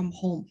working from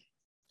home.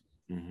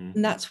 Mm-hmm.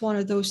 And that's one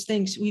of those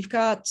things. We've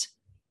got,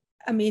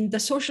 I mean, the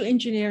social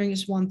engineering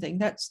is one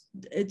thing.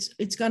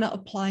 It's going to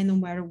apply no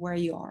matter where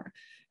you are.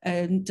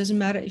 And it doesn't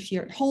matter if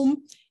you're at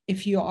home,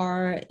 if you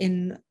are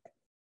in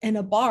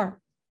a bar,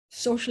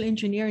 social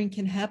engineering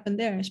can happen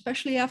there,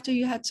 especially after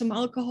you had some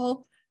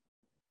alcohol.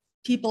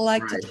 People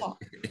like to talk,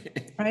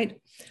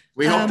 right?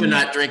 We hope they're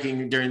not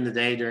drinking during the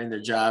day, during their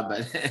job,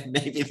 but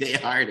maybe they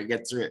are to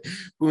get through it.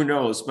 Who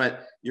knows?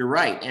 But you're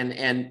right.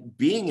 And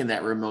being in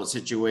that remote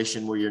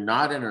situation where you're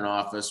not in an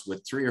office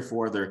with 3 or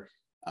 4 other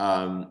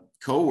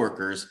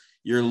coworkers,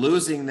 you're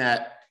losing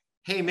that,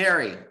 hey,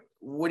 Mary,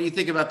 what do you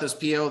think about this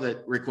PO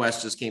that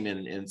request just came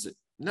in? And said,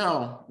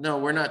 no,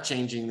 we're not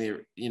changing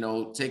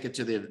take it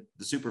to the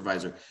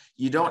supervisor.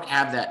 You don't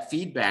have that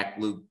feedback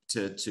loop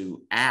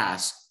to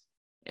ask.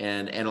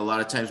 And a lot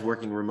of times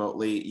working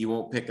remotely, you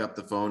won't pick up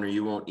the phone, or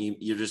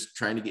you're just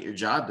trying to get your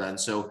job done.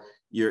 So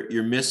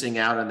you're missing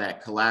out on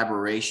that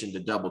collaboration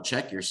to double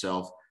check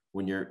yourself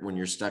when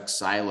you're stuck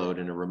siloed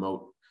in a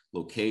remote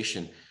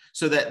location.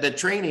 So that the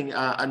training,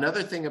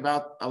 another thing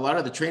about a lot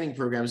of the training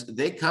programs,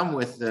 they come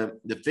with the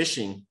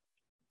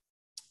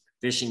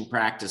phishing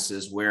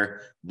practices,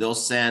 where they'll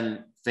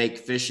send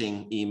fake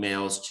phishing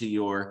emails to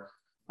your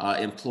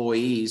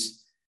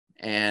employees,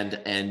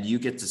 and you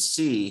get to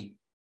see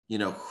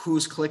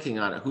who's clicking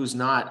on it, who's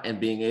not, and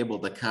being able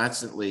to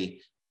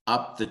constantly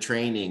up the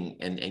training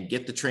and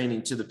get the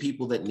training to the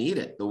people that need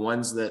it, the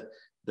ones that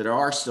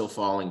are still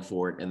falling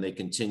for it, and they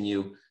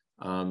continue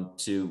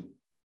to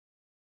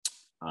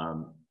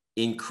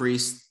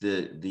increase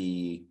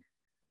the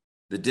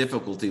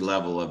difficulty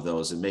level of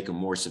those and make them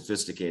more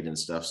sophisticated and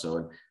stuff.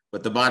 So,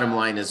 but the bottom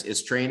line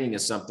is training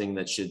is something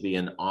that should be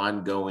an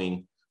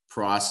ongoing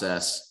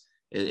process.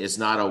 It's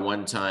not a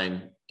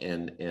one-time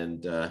and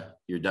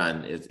you're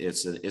done.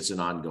 It's an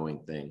ongoing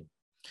thing.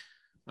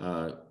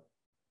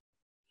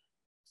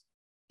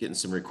 Getting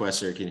some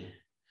requests here.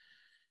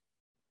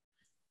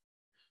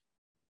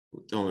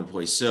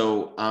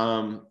 So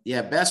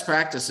best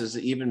practices,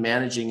 even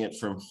managing it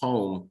from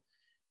home.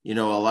 A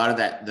lot of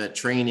that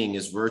training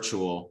is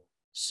virtual,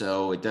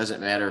 so it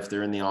doesn't matter if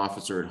they're in the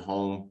office or at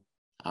home.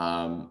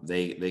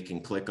 They can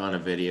click on a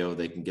video,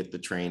 they can get the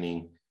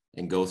training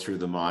and go through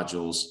the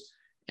modules.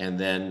 And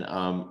then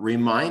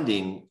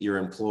reminding your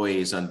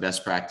employees on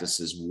best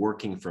practices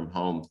working from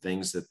home,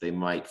 things that they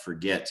might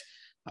forget,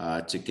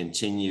 to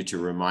continue to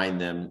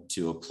remind them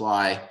to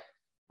apply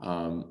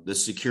the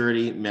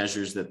security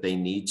measures that they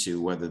need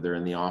to, whether they're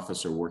in the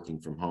office or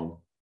working from home.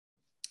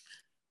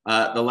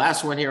 The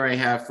last one here I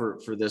have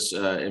for this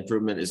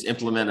improvement is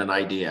implement an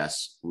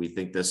IDS. We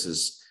think this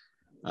is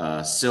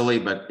silly,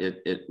 but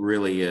it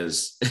really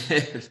is.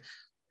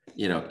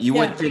 You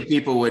wouldn't think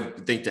people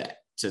would think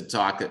to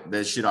talk,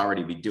 they should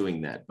already be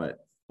doing that, but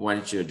why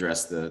don't you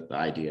address the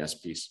IDS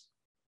piece?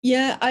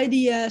 Yeah,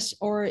 IDS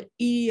or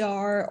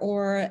EDR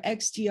or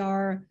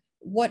XDR,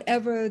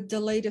 whatever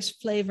the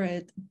latest flavor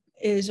it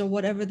is, or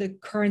whatever the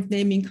current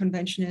naming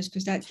convention is,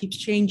 because that keeps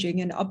changing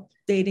and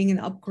updating and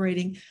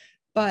upgrading.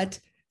 But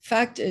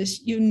fact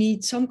is, you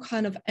need some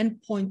kind of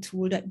endpoint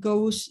tool that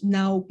goes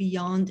now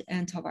beyond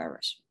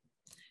antivirus.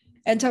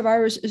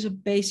 Antivirus is a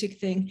basic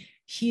thing.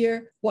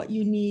 Here, what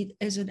you need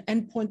is an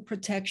endpoint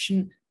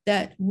protection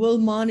that will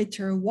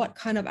monitor what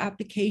kind of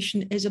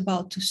application is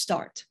about to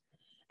start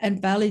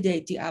and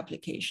validate the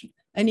application.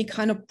 Any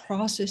kind of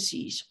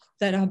processes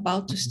that are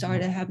about to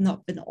start that have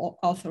not been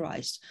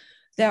authorized.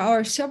 There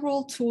are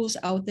several tools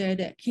out there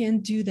that can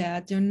do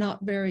that. They're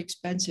not very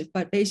expensive,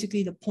 but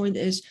basically the point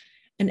is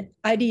an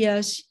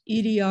IDS,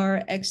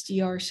 EDR,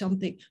 XDR,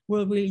 something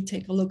will really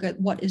take a look at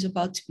what is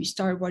about to be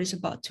started, what is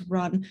about to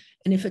run.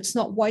 And if it's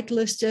not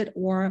whitelisted,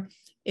 or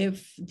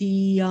if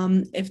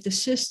the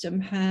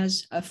system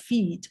has a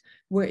feed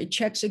where it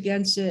checks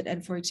against it,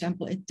 and for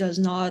example, it does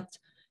not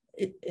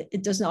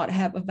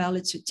have a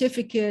valid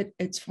certificate,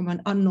 it's from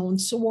an unknown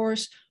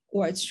source,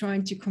 or it's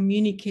trying to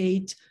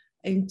communicate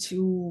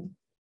into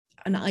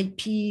an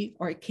IP,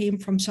 or it came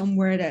from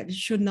somewhere that it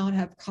should not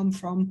have come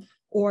from,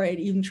 or it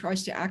even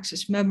tries to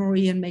access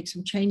memory and make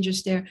some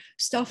changes there,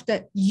 stuff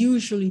that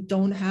usually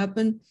don't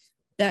happen,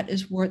 that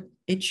is what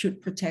it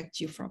should protect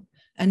you from.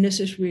 And this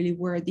is really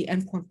where the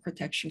endpoint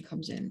protection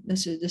comes in.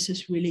 This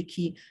is really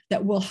key.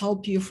 That will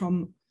help you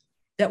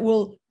that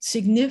will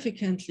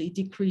significantly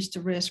decrease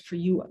the risk for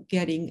you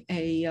getting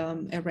a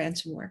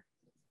ransomware.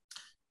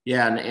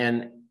 Yeah,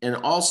 and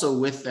also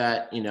with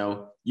that,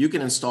 you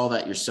can install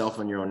that yourself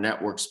on your own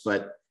networks,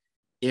 but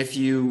if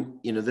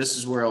this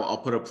is where I'll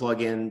put a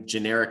plug in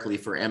generically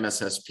for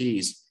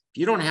MSSPs. If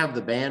you don't have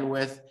the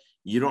bandwidth,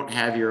 you don't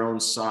have your own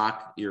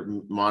SOC, you're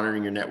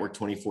monitoring your network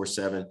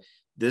 24/7.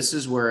 This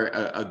is where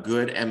a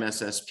good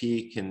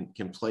MSSP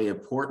can play an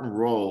important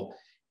role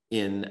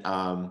in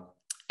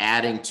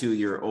adding to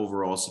your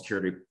overall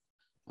security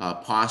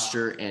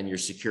posture and your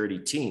security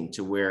team,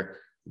 to where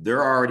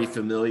they're already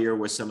familiar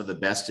with some of the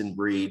best in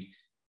breed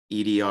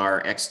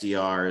EDR,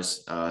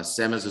 XDRs,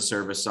 SIEM as a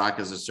service, SOC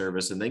as a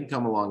service, and they can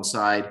come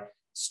alongside,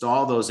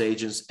 install those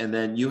agents, and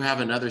then you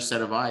have another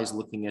set of eyes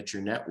looking at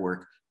your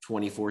network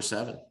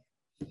 24/7.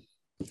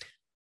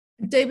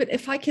 David,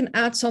 if I can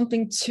add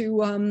something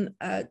to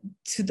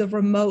the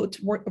remote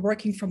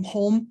working from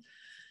home.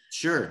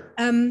 Sure.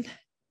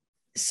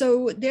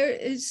 So there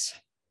is,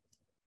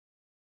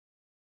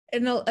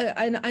 and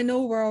I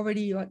know we're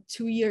already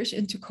 2 years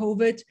into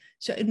COVID,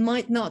 so it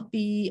might not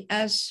be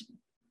as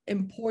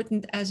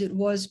important as it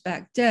was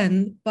back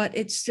then, but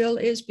it still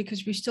is,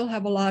 because we still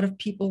have a lot of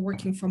people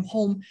working from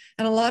home,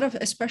 and a lot of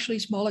especially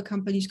smaller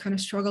companies kind of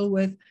struggle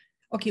with,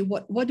 okay,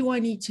 what do I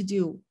need to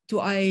do? Do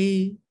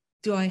I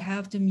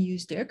have them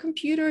use their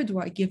computer? Do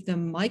I give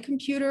them my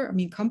computer? I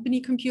mean, company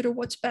computer,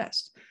 what's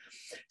best?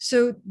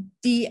 So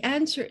the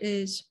answer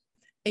is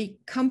a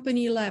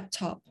company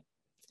laptop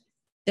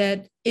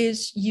that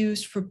is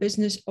used for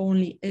business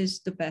only is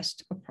the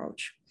best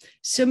approach.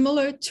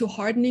 Similar to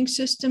hardening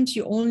systems,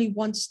 you only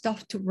want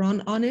stuff to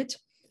run on it,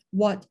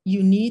 what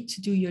you need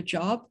to do your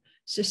job.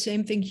 It's the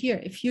same thing here.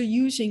 If you're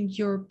using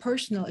your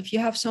personal, if you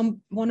have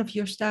one of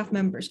your staff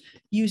members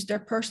use their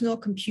personal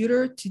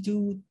computer to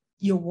do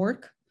your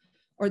work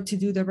or to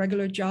do the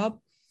regular job,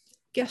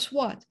 guess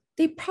what?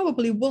 They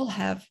probably will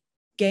have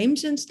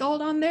games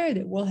installed on there.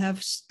 They will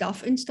have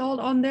stuff installed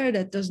on there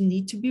that doesn't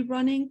need to be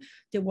running.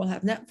 They will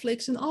have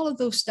Netflix and all of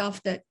those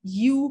stuff that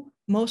you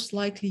most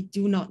likely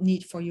do not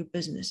need for your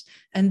business.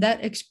 And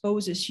that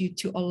exposes you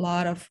to a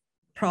lot of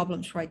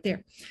problems right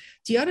there.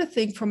 The other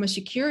thing, from a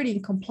security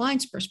and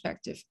compliance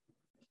perspective,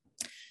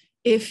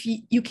 if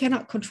you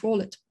cannot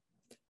control it,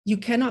 you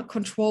cannot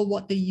control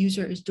what the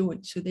user is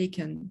doing. So they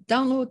can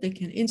download, they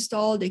can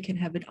install, they can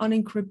have it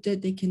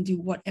unencrypted, they can do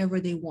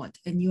whatever they want,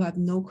 and you have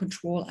no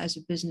control as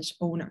a business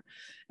owner.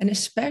 And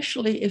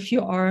especially if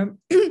you are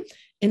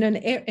in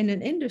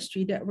an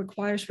industry that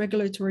requires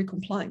regulatory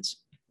compliance,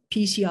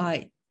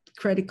 PCI,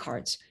 credit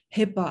cards,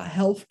 HIPAA,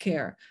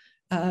 healthcare,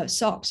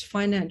 SOX,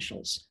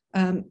 financials,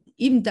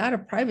 even data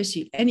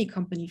privacy, any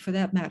company for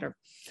that matter,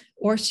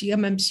 or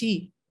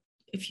CMMC,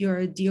 if you're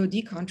a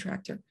DoD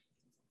contractor,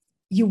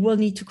 you will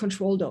need to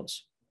control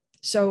those.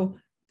 So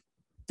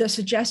the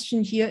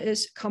suggestion here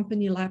is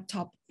company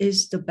laptop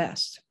is the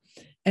best.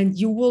 And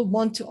you will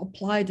want to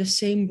apply the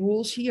same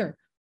rules here.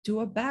 Do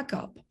a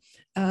backup,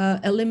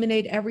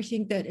 eliminate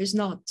everything that is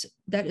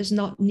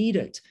not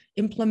needed,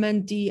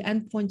 implement the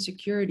endpoint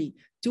security,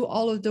 do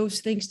all of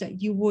those things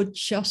that you would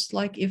just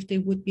like if they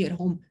would be at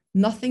home.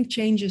 Nothing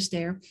changes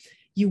there.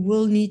 You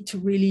will need to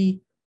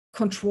really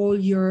control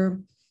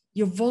your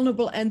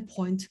vulnerable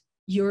endpoint,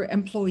 your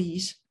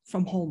employees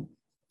from home.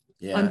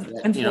 Yeah,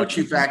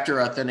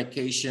 two-factor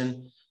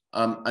authentication.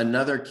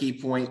 Another key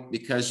point,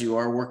 because you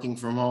are working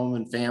from home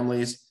and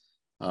families,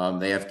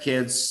 they have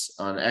kids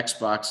on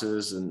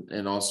Xboxes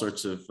and all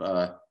sorts of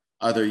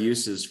other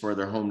uses for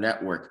their home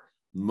network.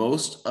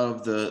 Most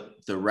of the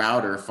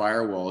router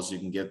firewalls, you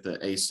can get the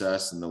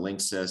ASUS and the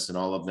Linksys and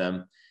all of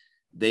them,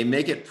 they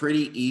make it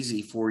pretty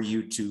easy for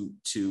you to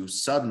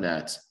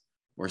subnet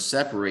or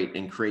separate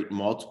and create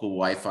multiple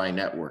Wi-Fi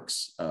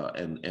networks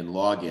and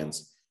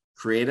logins.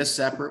 Create a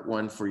separate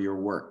one for your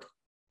work.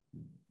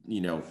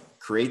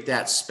 Create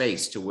that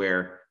space to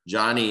where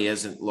Johnny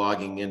isn't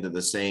logging into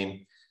the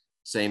same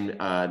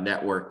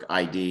network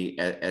ID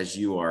as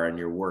you are in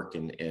your work,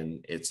 and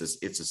it's a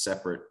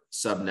separate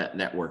subnet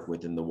network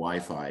within the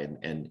Wi-Fi,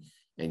 and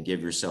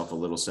give yourself a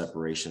little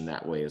separation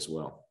that way as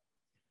well.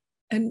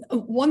 And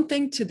one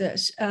thing to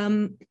this,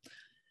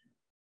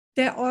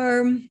 there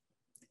are,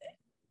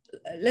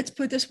 let's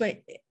put it this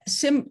way,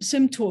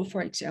 SIM tool,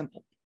 for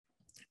example.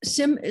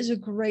 SIM is a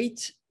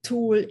great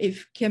tool.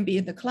 If can be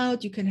in the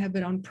cloud, you can have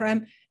it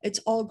on-prem. It's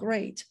all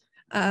great,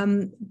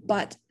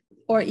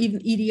 or even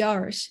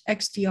EDRs,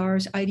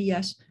 XDRs,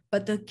 IDS.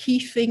 But the key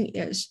thing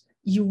is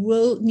you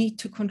will need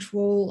to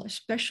control,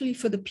 especially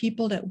for the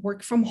people that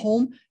work from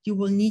home, you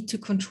will need to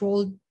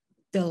control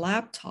the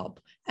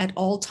laptop at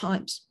all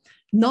times,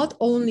 not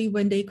only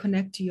when they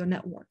connect to your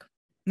network.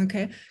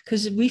 Okay,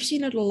 because we've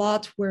seen it a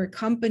lot where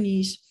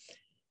companies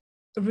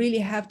really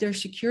have their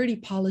security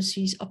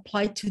policies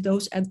applied to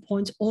those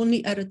endpoints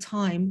only at a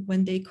time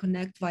when they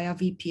connect via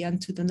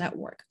VPN to the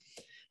network.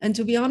 And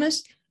to be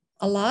honest,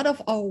 a lot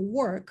of our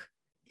work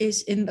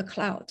is in the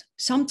cloud.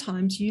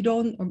 Sometimes you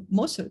don't, or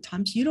most of the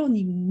times, you don't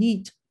even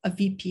need a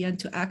VPN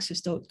to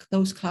access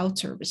those cloud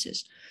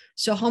services.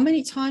 So how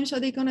many times are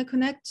they going to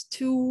connect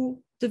to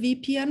the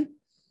VPN?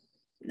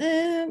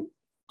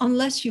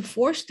 Unless you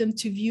force them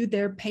to view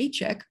their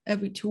paycheck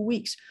every 2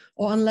 weeks,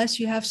 or unless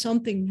you have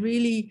something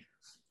really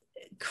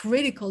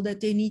critical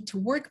that they need to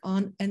work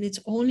on and it's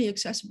only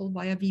accessible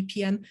via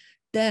VPN,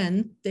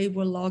 then they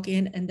will log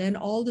in, and then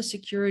all the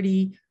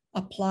security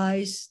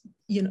applies,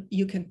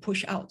 you can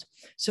push out.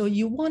 So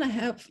you want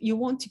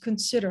to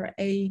consider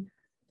a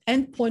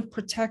endpoint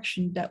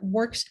protection that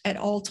works at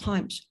all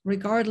times,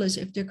 regardless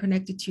if they're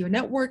connected to your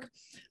network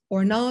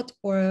or not,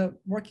 or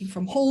working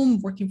from home,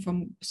 working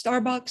from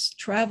Starbucks,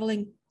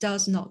 traveling,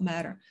 does not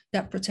matter.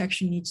 That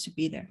protection needs to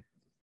be there.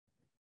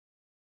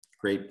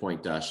 Great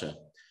point, Dasha.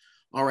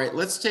 All right,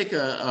 let's take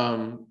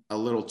a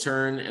little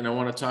turn, and I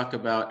want to talk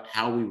about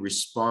how we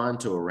respond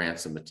to a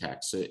ransom attack.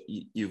 So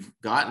you've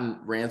gotten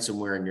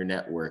ransomware in your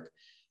network.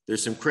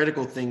 There's some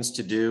critical things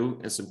to do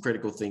and some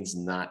critical things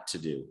not to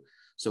do.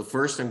 So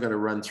first, I'm going to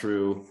run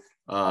through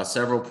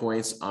several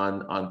points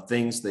on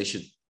things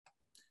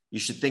you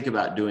should think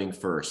about doing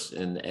first.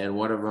 And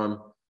one of them,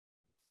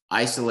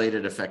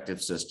 isolated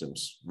effective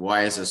systems.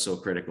 Why is this so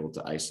critical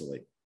to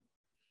isolate?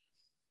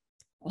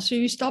 Also,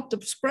 you stop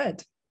the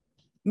spread.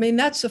 I mean,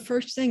 that's the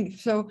first thing.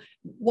 So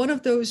one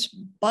of those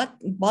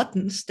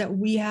buttons that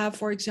we have,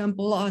 for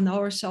example, on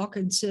our SOC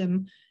and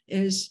SIM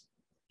is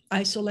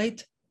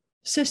isolate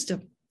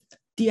system,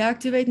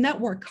 deactivate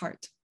network card,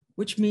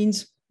 which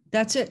means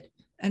that's it.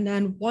 And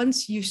then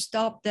once you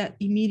stop that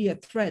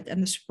immediate threat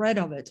and the spread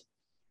of it,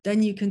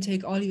 then you can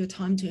take all your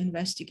time to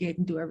investigate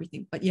and do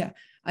everything. But yeah,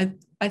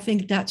 I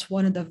think that's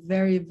one of the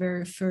very,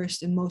 very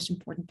first and most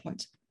important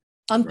points.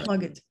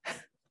 Unplug it.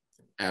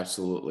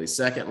 Absolutely.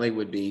 Secondly,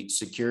 would be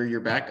secure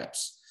your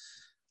backups.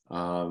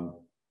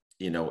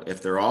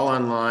 If they're all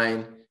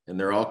online and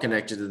they're all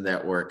connected to the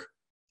network,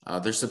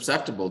 they're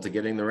susceptible to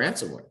getting the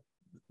ransomware.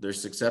 They're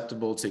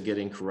susceptible to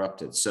getting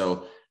corrupted.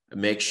 So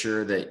make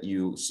sure that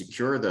you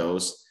secure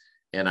those.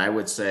 And I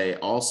would say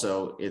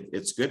also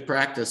it's good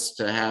practice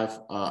to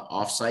have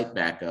off-site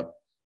backup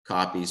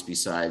copies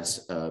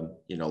besides, a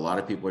lot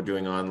of people are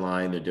doing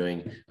online, they're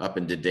doing up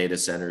into data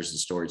centers and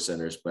storage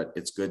centers, but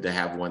it's good to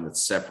have one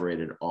that's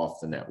separated off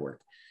the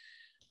network.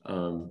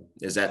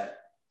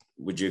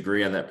 Would you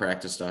agree on that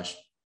practice, Dash?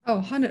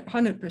 Oh,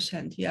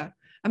 100%. Yeah.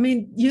 I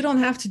mean, you don't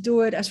have to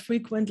do it as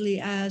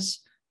frequently as,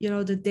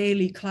 the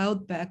daily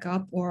cloud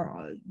backup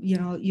or,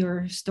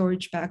 your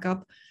storage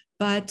backup,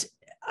 but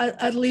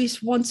at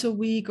least once a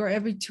week or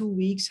every 2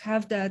 weeks,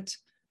 have that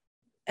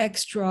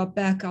extra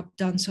backup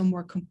done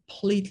somewhere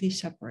completely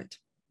separate.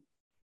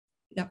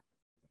 Yeah.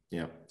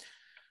 Yeah.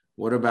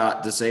 What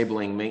about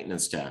disabling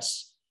maintenance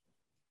tasks?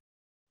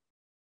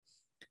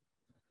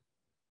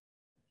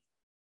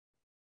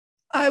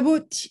 I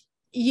would,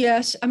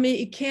 yes. I mean,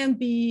 it can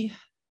be,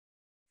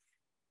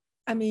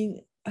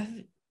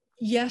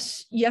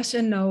 yes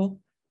and no.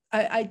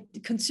 I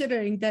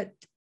considering that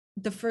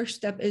the first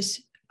step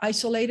is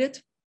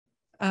isolated.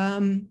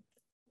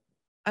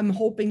 I'm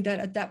hoping that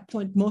at that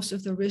point, most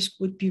of the risk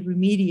would be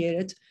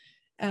remediated.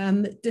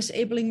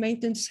 Disabling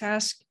maintenance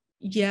task,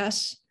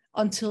 yes,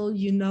 until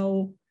you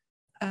know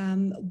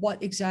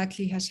what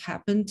exactly has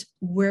happened,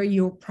 where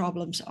your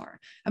problems are.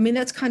 I mean,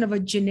 that's kind of a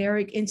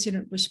generic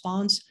incident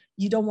response.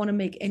 You don't want to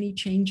make any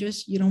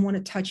changes. You don't want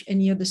to touch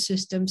any of the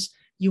systems.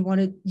 You're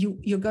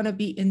going to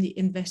be in the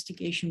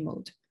investigation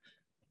mode.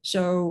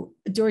 So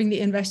during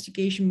the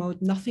investigation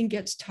mode, nothing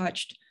gets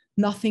touched,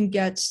 nothing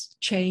gets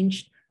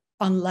changed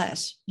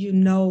unless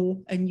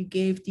and you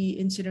gave the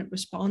incident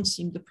response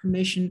team the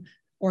permission,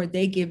 or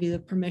they give you the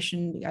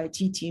permission, the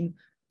IT team,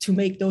 to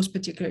make those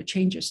particular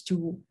changes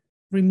to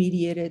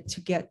remediate it, to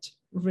get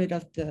rid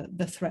of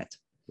the threat.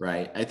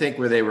 Right. I think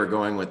where they were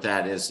going with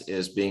that is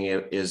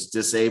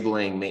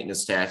disabling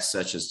maintenance tasks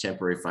such as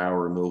temporary file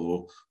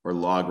removal or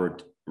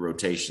log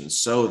rotation,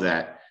 so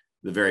that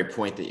the very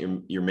point that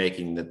you're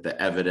making, that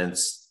the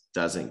evidence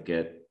doesn't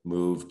get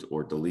moved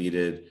or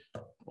deleted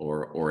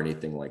or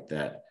anything like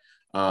that.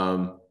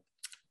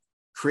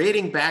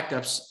 Creating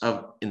backups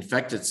of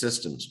infected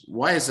systems.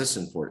 Why is this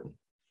important?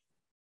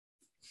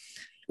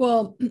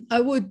 Well,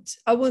 I would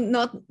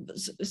not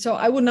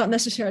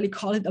necessarily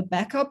call it a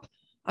backup.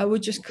 I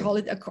would just call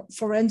it a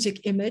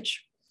forensic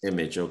image.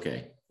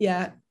 Okay.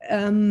 Yeah.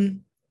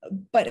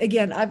 But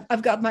again,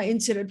 I've got my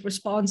incident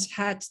response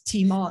hat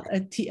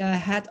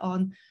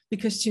on,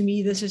 because to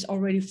me, this is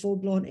already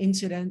full-blown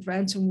incident.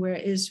 Ransomware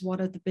is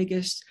one of the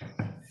biggest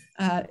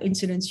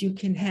incidents you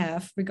can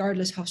have,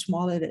 regardless how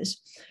small it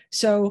is.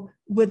 So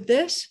with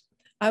this,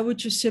 I would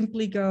just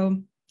simply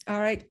go, all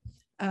right,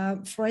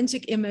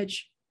 forensic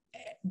image,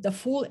 the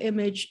full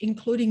image,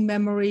 including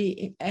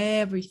memory,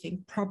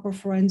 everything, proper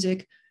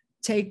forensic,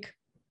 take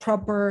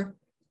proper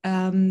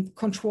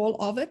control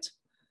of it,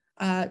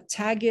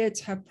 tag it,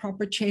 have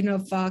proper chain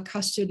of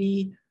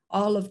custody,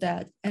 all of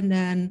that, and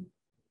then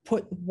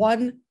put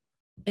one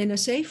in a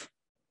safe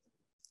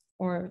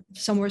or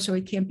somewhere so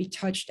it can't be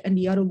touched, and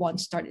the other one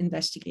start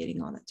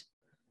investigating on it.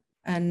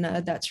 And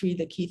that's really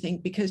the key thing,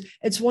 because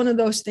it's one of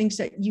those things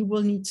that you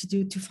will need to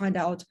do to find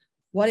out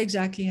what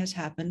exactly has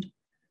happened,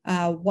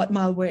 what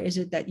malware is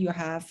it that you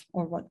have,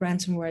 or what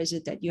ransomware is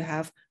it that you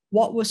have,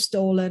 what was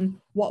stolen,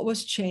 what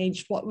was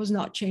changed, what was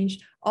not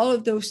changed, all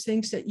of those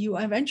things that you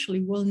eventually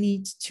will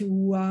need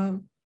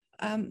to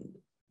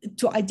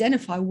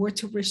identify where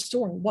to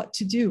restore, what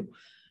to do.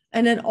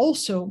 And then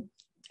also,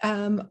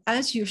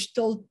 as you're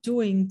still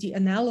doing the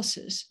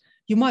analysis,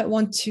 you might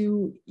want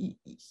to,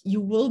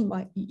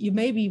 you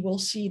maybe will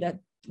see that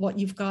what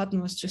you've gotten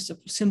was just a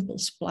simple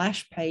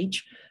splash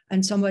page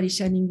and somebody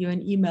sending you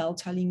an email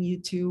telling you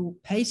to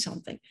pay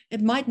something.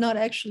 It might not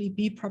actually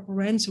be proper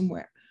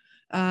ransomware.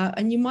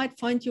 And you might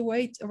find your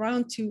way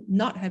around to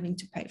not having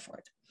to pay for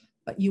it.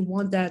 But you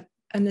want that.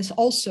 And there's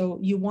also,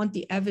 you want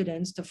the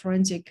evidence, the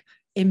forensic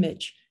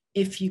image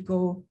if you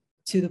go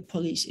to the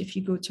police, if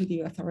you go to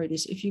the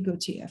authorities, if you go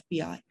to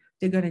FBI,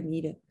 they're going to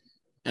need it.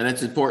 And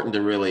it's important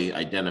to really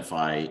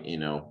identify,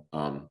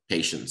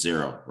 patient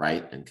zero,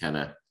 right? And kind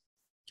of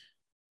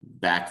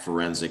back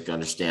forensic,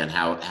 understand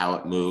how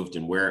it moved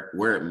and where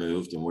it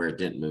moved and where it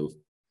didn't move.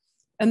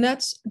 And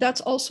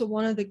that's also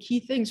one of the key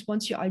things.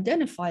 Once you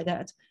identify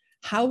that,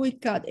 how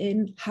it got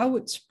in, how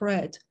it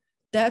spread,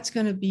 that's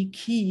going to be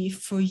key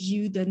for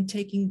you then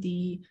taking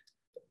the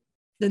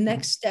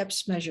next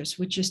steps measures,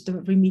 which is the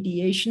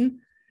remediation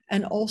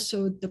and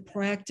also the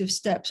proactive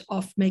steps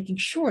of making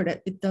sure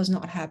that it does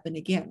not happen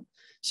again.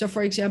 So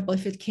for example,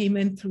 if it came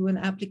in through an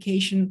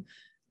application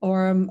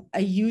or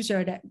a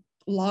user that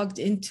logged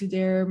into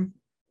their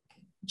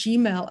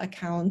Gmail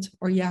account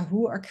or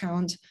Yahoo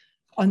account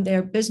on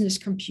their business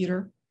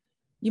computer,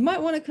 you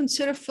might want to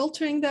consider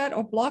filtering that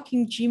or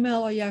blocking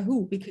Gmail or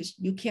Yahoo because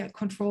you can't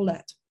control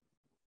that.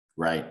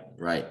 Right.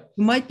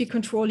 You might be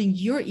controlling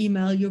your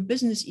email, your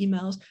business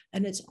emails,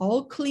 and it's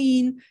all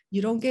clean.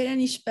 You don't get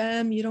any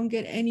spam. You don't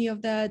get any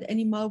of that,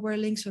 any malware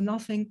links or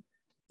nothing.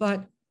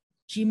 But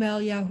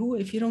Gmail, Yahoo,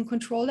 if you don't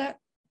control that,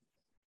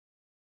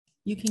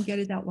 you can get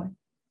it that way.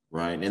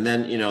 Right. And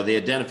then, the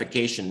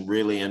identification,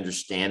 really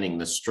understanding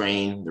the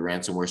strain, the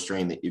ransomware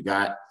strain that you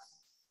got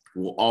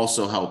will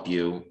also help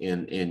you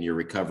in your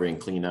recovery and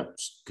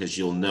cleanups because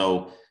you'll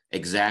know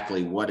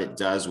exactly what it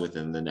does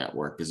within the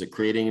network. Is it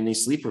creating any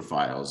sleeper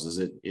files?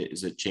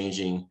 Is it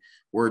changing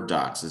Word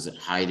docs? Is it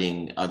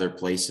hiding other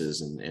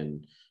places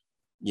and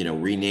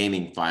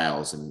renaming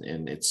files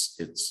and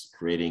it's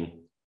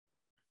creating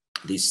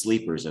these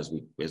sleepers as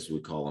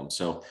we call them.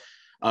 So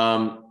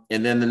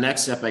and then the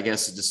next step, I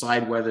guess, is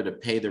decide whether to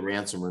pay the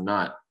ransom or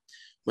not.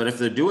 But if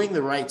they're doing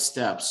the right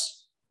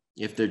steps,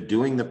 if they're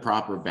doing the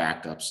proper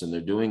backups and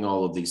they're doing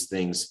all of these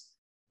things,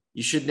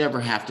 you should never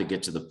have to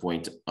get to the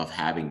point of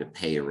having to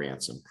pay a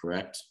ransom,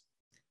 correct?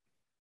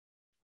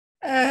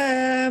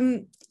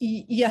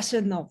 Yes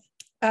and no.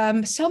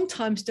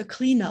 Sometimes the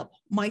cleanup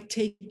might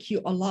take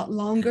you a lot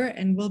longer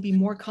and will be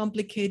more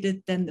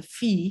complicated than the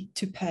fee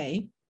to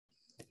pay.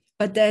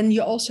 But then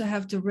you also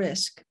have the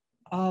risk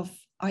of,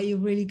 are you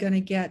really going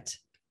to get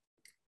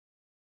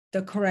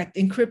the correct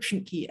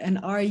encryption key? And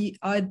are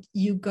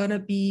you going to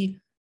be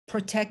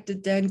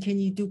protected then? Can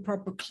you do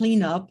proper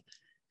cleanup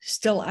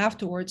still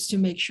afterwards to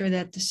make sure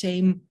that the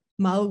same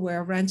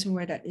malware,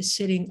 ransomware that is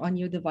sitting on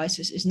your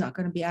devices is not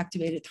going to be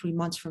activated 3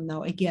 months from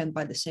now again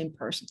by the same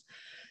person?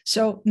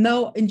 So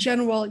no, in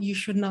general, you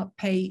should not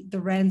pay the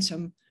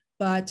ransom.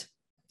 But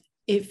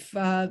if,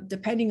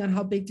 depending on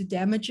how big the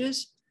damage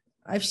is,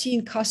 I've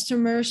seen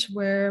customers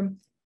where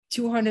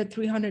 200,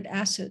 300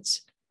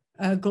 assets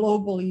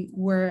globally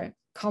were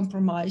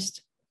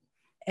compromised,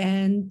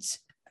 and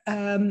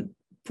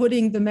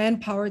putting the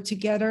manpower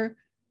together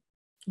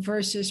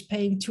versus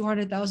paying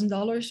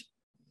 $200,000,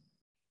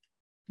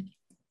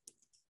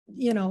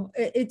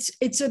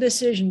 it's a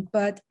decision.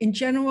 But in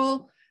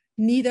general,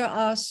 neither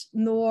us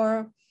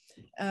nor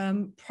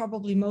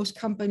probably most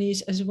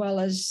companies, as well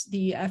as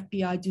the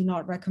FBI, do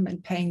not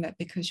recommend paying that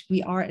because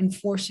we are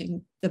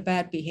enforcing the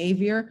bad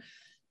behavior.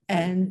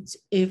 And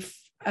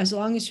as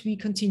long as we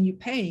continue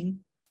paying,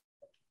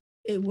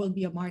 it will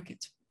be a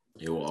market.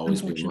 It will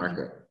always be a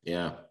market.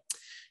 Yeah.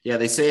 Yeah.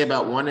 They say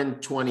about 1 in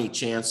 20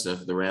 chance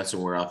of the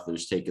ransomware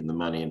authors taking the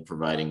money and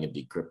providing a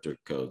decryptor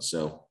code.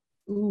 So,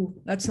 ooh,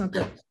 that's not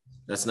good.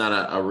 That's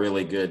not a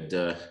really good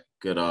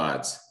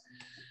odds.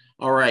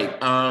 All right.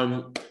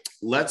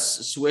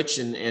 Let's switch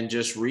and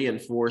just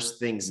reinforce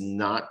things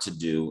not to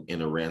do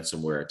in a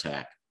ransomware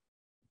attack.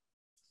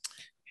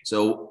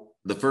 So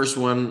the first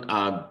one,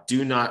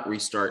 do not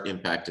restart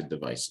impacted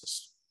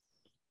devices.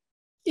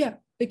 Yeah,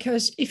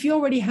 because if you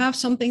already have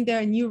something there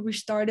and you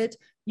restart it,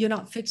 you're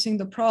not fixing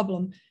the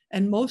problem.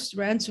 And most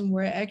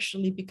ransomware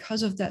actually,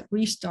 because of that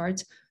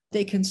restart,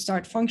 they can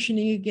start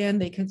functioning again,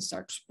 they can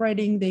start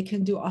spreading, they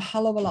can do a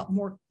hell of a lot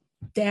more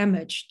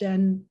damage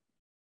than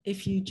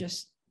if you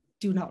just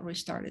do not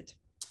restart it.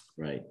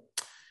 Right.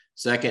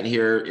 Second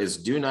here is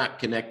do not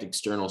connect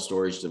external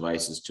storage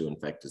devices to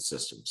infected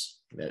systems.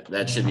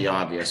 That should be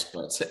obvious,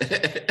 but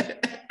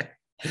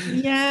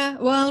yeah,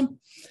 well,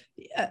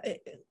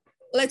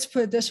 let's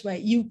put it this way.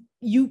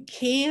 You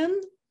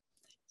can,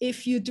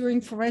 if you're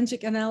doing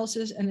forensic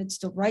analysis and it's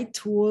the right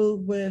tool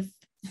with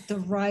the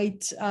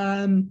right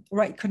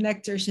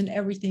connectors and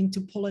everything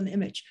to pull an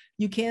image,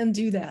 you can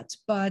do that.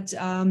 But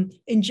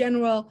in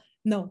general,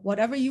 no,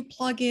 whatever you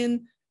plug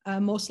in,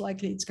 most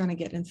likely it's going to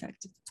get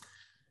infected.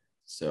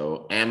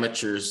 So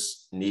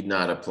amateurs need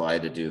not apply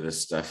to do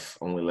this stuff.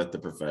 Only let the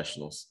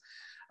professionals.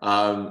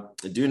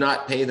 Do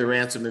not pay the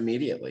ransom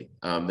immediately.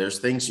 There's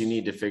things you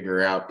need to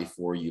figure out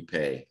before you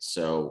pay.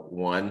 So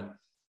one,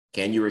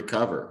 can you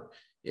recover?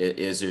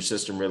 Is your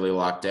system really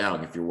locked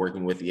down? If you're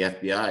working with the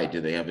FBI, do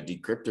they have a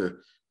decryptor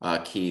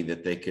key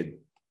that they could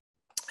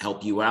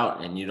help you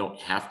out and you don't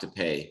have to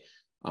pay?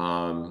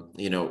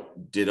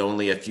 Did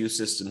only a few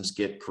systems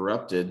get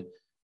corrupted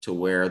to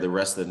where the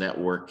rest of the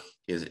network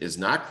is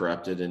not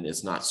corrupted and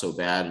it's not so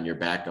bad and your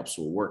backups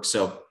will work?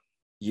 So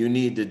you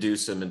need to do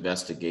some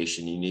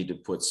investigation. You need to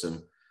put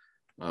some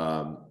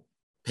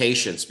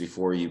patience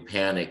before you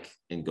panic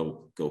and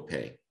go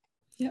pay.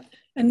 Yeah,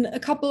 and a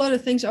couple other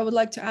things I would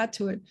like to add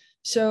to it.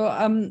 So,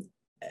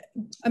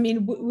 I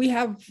mean, we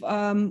have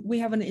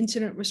an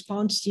incident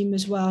response team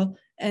as well,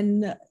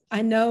 and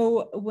I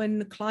know when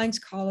the clients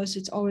call us,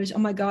 it's always, oh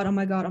my God, oh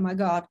my God, oh my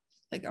God.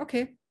 Like,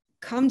 okay,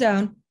 calm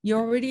down. You're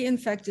already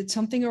infected.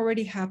 Something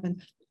already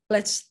happened.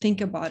 Let's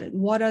think about it.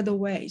 What are the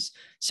ways?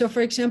 So,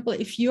 for example,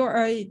 if you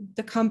are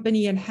the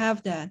company and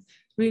have that,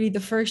 really the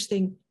first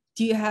thing,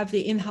 do you have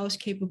the in-house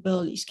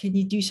capabilities? Can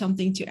you do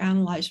something to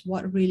analyze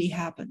what really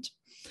happened?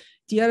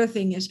 The other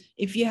thing is,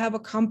 if you have a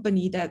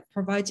company that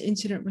provides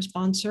incident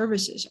response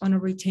services on a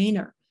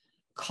retainer,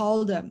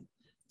 call them.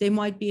 They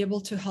might be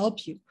able to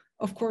help you.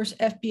 Of course,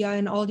 FBI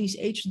and all these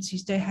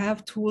agencies, they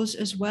have tools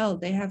as well.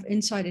 They have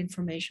inside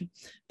information.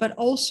 But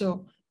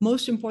also,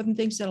 most important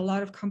things that a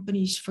lot of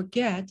companies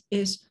forget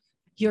is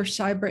your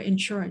cyber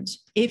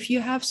insurance. If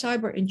you have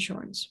cyber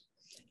insurance,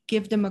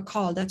 give them a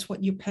call. That's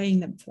what you're paying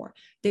them for.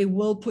 They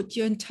will put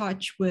you in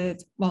touch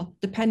with, well,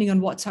 depending on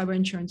what cyber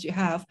insurance you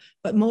have,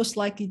 but most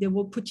likely they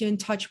will put you in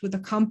touch with a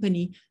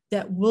company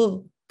that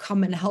will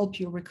come and help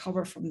you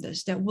recover from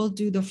this, that will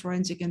do the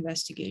forensic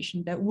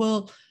investigation, that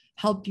will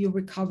help you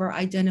recover,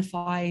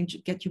 identify, and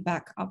get you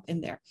back up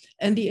in there.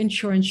 And the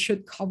insurance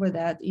should cover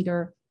that,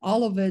 either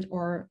all of it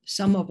or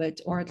some of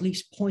it, or at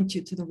least point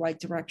you to the right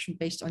direction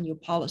based on your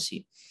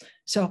policy.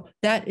 So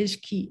that is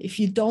key. If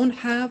you don't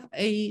have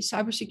a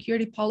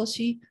cybersecurity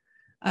policy,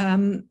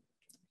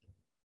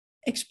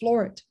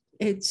 explore it.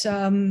 It's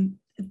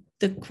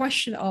the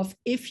question of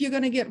if you're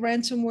going to get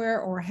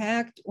ransomware or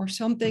hacked or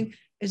something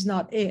is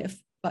not if,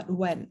 but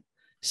when.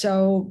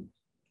 So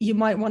you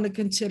might want to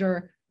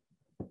consider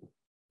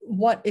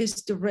what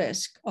is the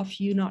risk of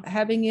you not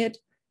having it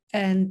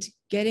and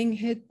getting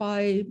hit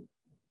by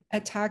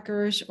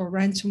attackers or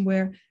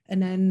ransomware,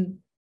 and then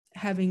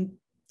having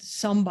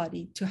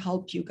somebody to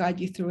help you, guide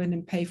you through it,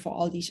 and pay for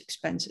all these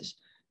expenses.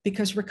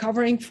 Because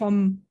recovering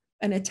from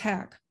an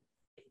attack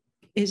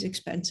is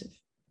expensive.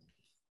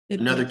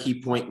 Another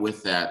key point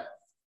with that,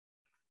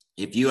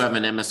 if you have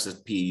an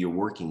MSSP you're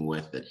working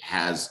with that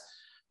has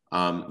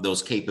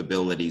those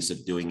capabilities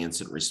of doing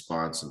incident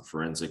response and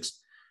forensics,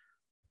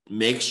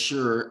 make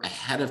sure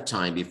ahead of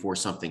time before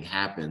something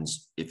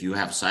happens, if you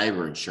have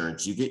cyber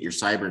insurance, you get your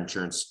cyber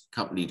insurance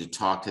company to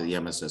talk to the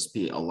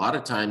MSSP. A lot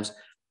of times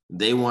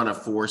they want to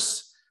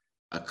force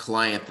a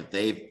client that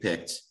they've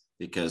picked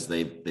because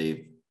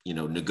they've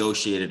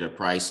negotiated a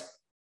price.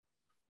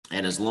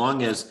 And as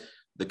long as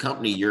the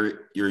company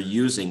you're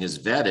using is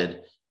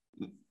vetted,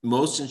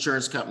 most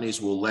insurance companies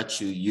will let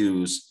you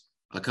use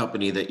a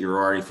company that you're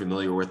already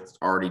familiar with,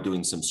 already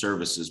doing some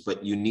services,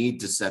 but you need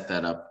to set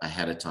that up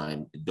ahead of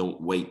time.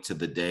 Don't wait to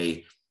the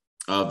day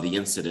of the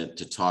incident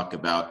to talk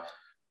about,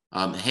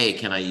 hey,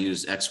 can I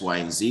use X, Y,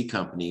 and Z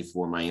company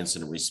for my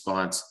incident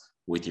response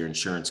with your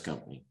insurance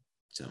company?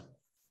 So,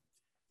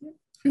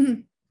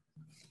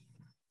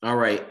 all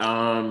right.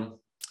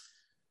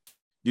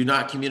 Do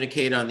not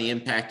communicate on the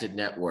impacted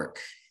network.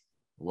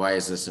 Why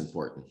is this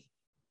important?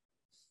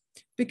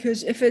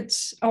 Because if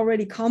it's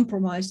already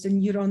compromised,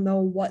 then you don't know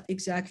what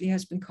exactly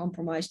has been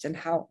compromised and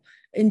how.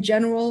 In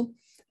general,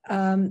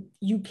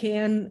 you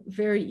can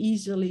very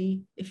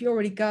easily, if you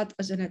already got,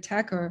 as an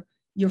attacker,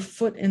 your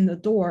foot in the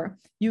door,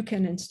 you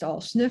can install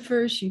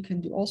sniffers, you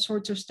can do all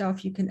sorts of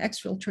stuff, you can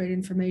exfiltrate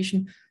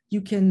information,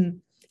 you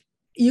can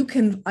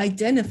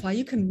identify,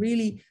 you can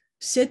really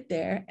sit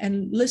there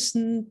and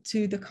listen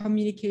to the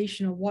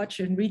communication or watch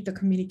and read the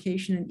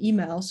communication in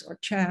emails or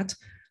chat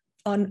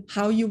on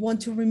how you want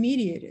to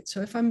remediate it.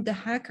 So if I'm the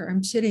hacker,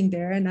 I'm sitting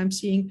there and I'm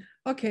seeing,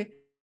 okay,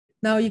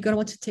 now you're going to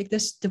want to take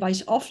this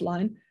device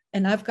offline,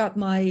 and I've got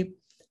my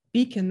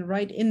beacon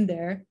right in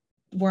there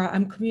where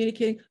I'm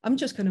communicating. I'm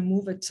just going to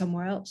move it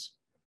somewhere else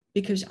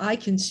because I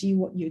can see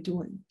what you're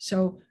doing.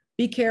 So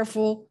be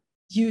careful,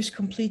 use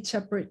complete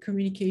separate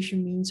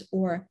communication means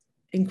or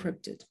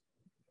encrypted.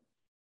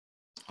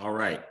 All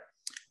right.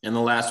 And the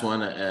last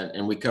one,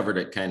 and we covered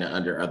it kind of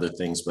under other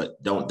things,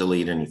 but don't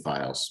delete any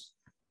files.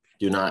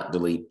 Do not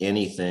delete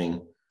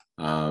anything.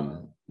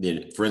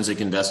 The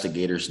forensic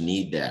investigators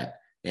need that,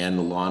 and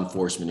the law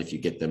enforcement, if you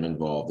get them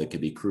involved. It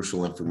could be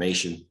crucial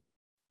information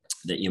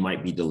that you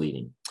might be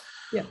deleting.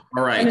 Yeah.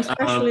 All right. And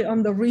especially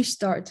on the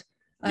restart.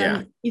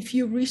 Yeah. If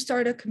you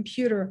restart a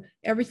computer,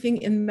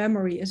 everything in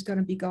memory is going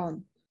to be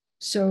gone.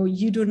 So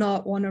you do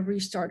not want to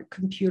restart a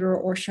computer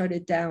or shut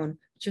it down.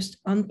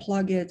 Just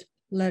unplug it,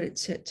 let it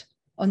sit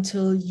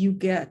until you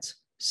get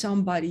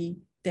somebody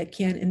that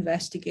can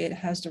investigate,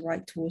 has the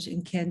right tools,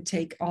 and can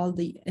take all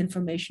the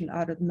information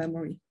out of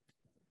memory.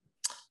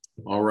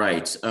 All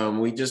right.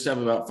 We just have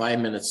about 5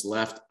 minutes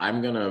left.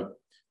 I'm going to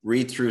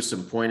read through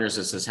some pointers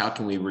that says, how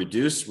can we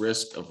reduce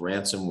risk of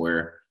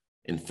ransomware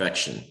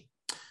infection?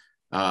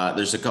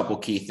 There's a couple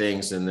key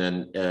things, and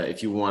then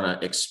if you want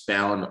to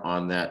expound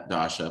on that,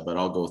 Dasha, but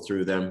I'll go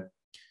through them.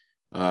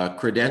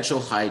 Credential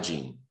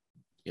hygiene.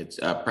 It's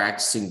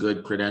practicing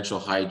good credential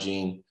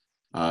hygiene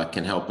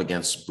can help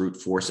against brute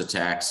force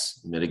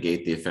attacks,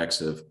 mitigate the effects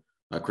of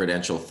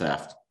credential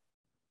theft.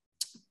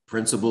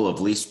 principle of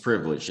least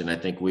privilege. And I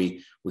think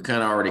we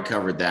kind of already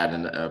covered that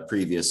in a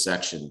previous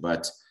section,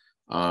 but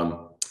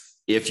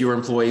if your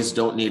employees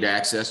don't need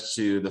access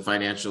to the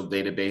financial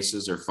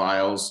databases or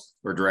files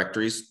or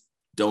directories,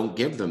 don't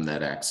give them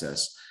that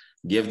access.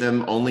 Give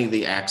them only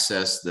the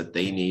access that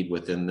they need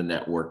within the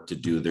network to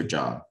do their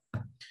job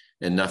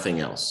and nothing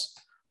else.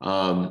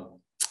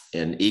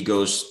 And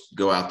egos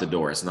go out the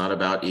door. It's not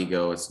about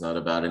ego. It's not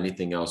about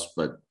anything else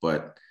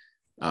but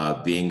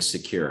being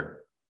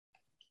secure.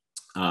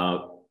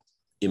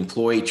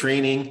 Employee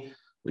training,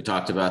 we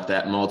talked about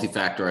that.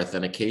 Multi-factor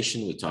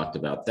authentication, we talked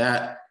about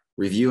that.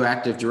 Review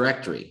Active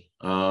Directory.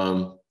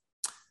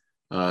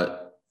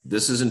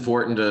 This is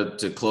important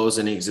to close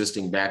any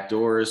existing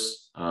backdoors,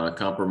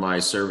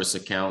 compromise service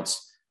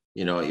accounts.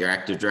 You know, your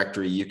Active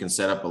Directory, you can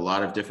set up a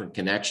lot of different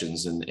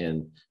connections and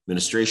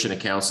administration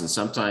accounts, and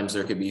sometimes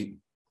there could be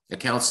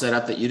accounts set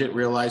up that you didn't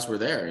realize were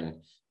there,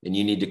 and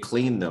you need to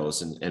clean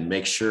those and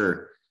make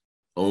sure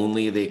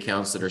only the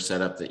accounts that are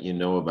set up that you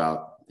know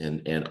about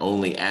and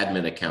only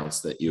admin accounts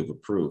that you've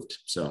approved.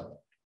 So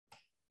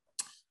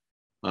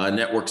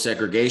network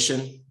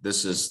segregation,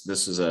 this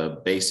is a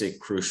basic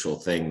crucial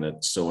thing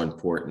that's so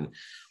important.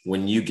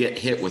 When you get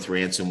hit with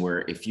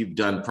ransomware, if you've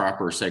done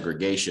proper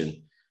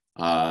segregation,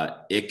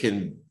 it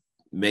can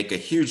make a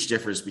huge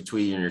difference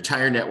between your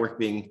entire network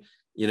being,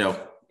 you know,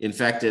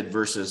 infected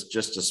versus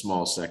just a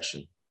small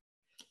section.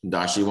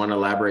 Dasha, you want to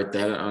elaborate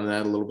on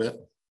that a little bit?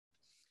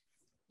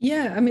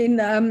 Yeah, I mean,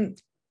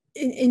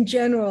 in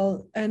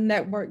general,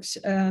 network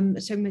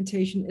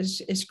segmentation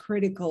is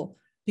critical,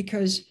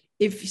 because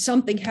if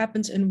something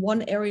happens in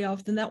one area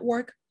of the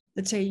network,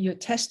 let's say your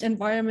test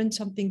environment,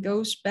 something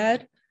goes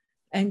bad,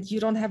 and you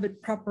don't have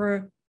it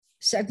proper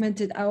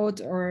segmented out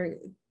or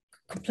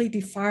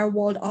completely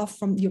firewalled off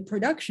from your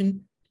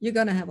production, you're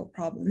going to have a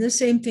problem. The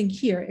same thing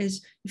here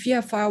is if you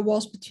have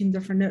firewalls between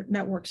different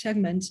network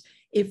segments,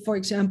 if, for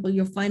example,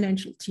 your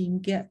financial team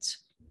gets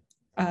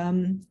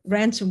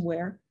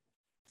ransomware,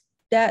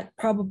 that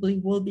probably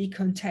will be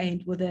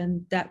contained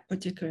within that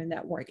particular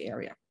network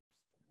area.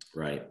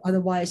 Right.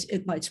 Otherwise,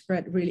 it might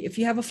spread really. If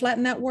you have a flat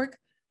network,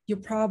 you're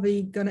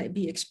probably going to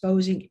be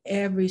exposing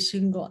every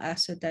single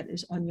asset that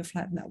is on your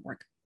flat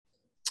network.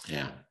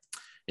 Yeah.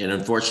 And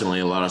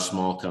unfortunately, a lot of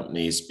small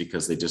companies,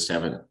 because they just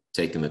haven't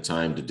taken the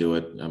time to do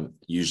it,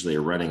 usually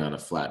are running on a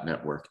flat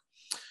network.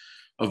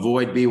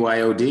 Avoid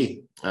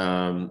BYOD.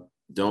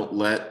 Don't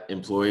let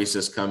employees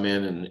just come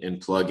in and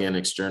plug in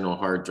external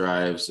hard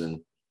drives and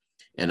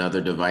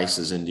other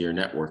devices into your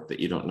network that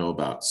you don't know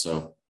about.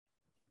 So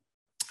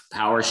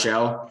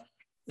PowerShell,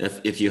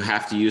 if you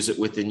have to use it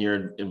within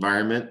your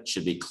environment,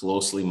 should be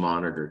closely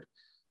monitored.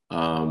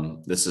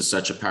 This is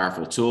such a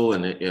powerful tool,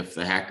 and if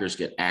the hackers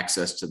get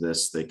access to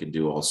this, they can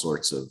do all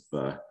sorts of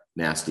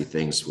nasty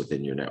things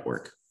within your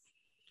network.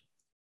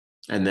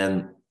 And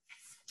then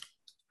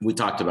we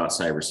talked about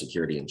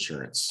cybersecurity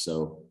insurance.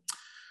 So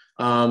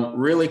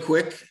really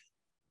quick,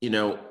 you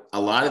know, a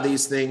lot of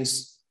these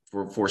things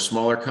for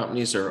smaller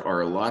companies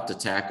are a lot to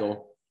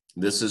tackle.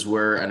 This is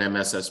where an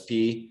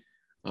MSSP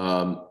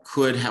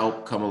could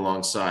help come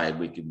alongside.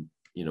 We could,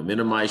 you know,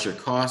 minimize your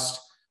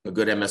cost. A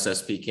good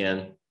MSSP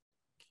can.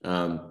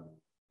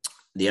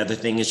 The other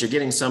thing is you're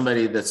getting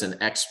somebody that's an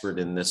expert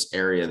in this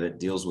area that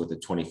deals with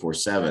it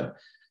 24/7.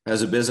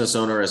 As a business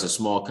owner, as a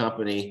small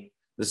company,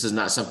 this is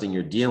not something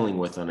you're dealing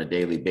with on a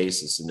daily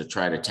basis, and to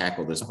try to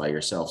tackle this by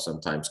yourself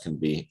sometimes can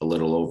be a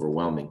little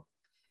overwhelming.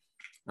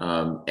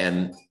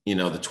 And, you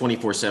know, the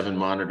 24/7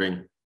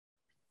 monitoring,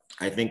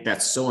 I think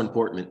that's so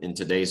important in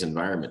today's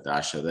environment,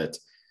 Dasha, that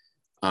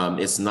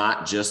it's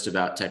not just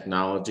about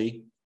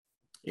technology.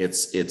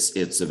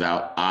 It's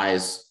about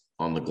eyes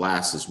on the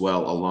glass as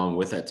well, along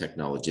with that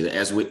technology.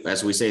 As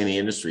we say in the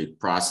industry,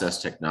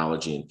 process,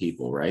 technology, and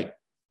people, right?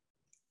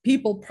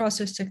 People,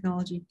 process,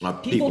 technology.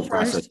 People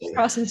first,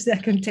 process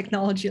second,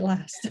 technology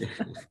last.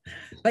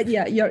 But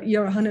yeah,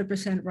 you're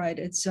 100% right.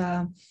 It's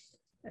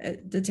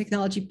the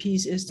technology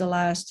piece is the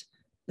last.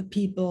 The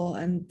people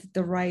and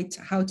the right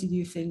how to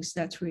do things,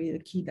 that's really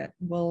the key that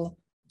will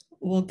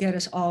get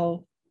us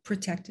all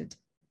protected.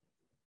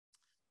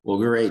 Well,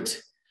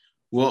 great.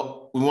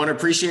 Well, we want to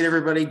appreciate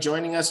everybody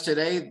joining us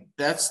today.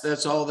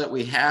 That's all that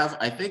we have.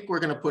 I think we're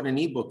going to put an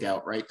ebook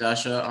out, right,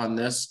 Dasha, on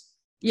this?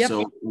 Yep.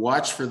 So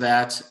watch for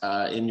that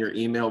in your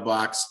email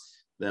box.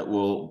 That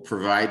will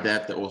provide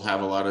that will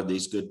have a lot of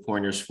these good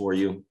pointers for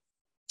you.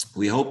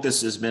 We hope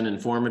this has been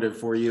informative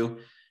for you.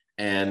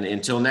 And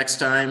until next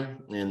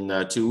time,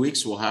 in 2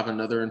 weeks, we'll have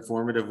another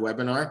informative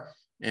webinar,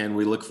 and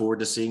we look forward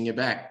to seeing you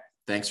back.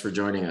 Thanks for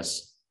joining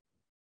us.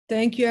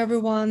 Thank you,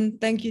 everyone.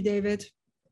 Thank you, David.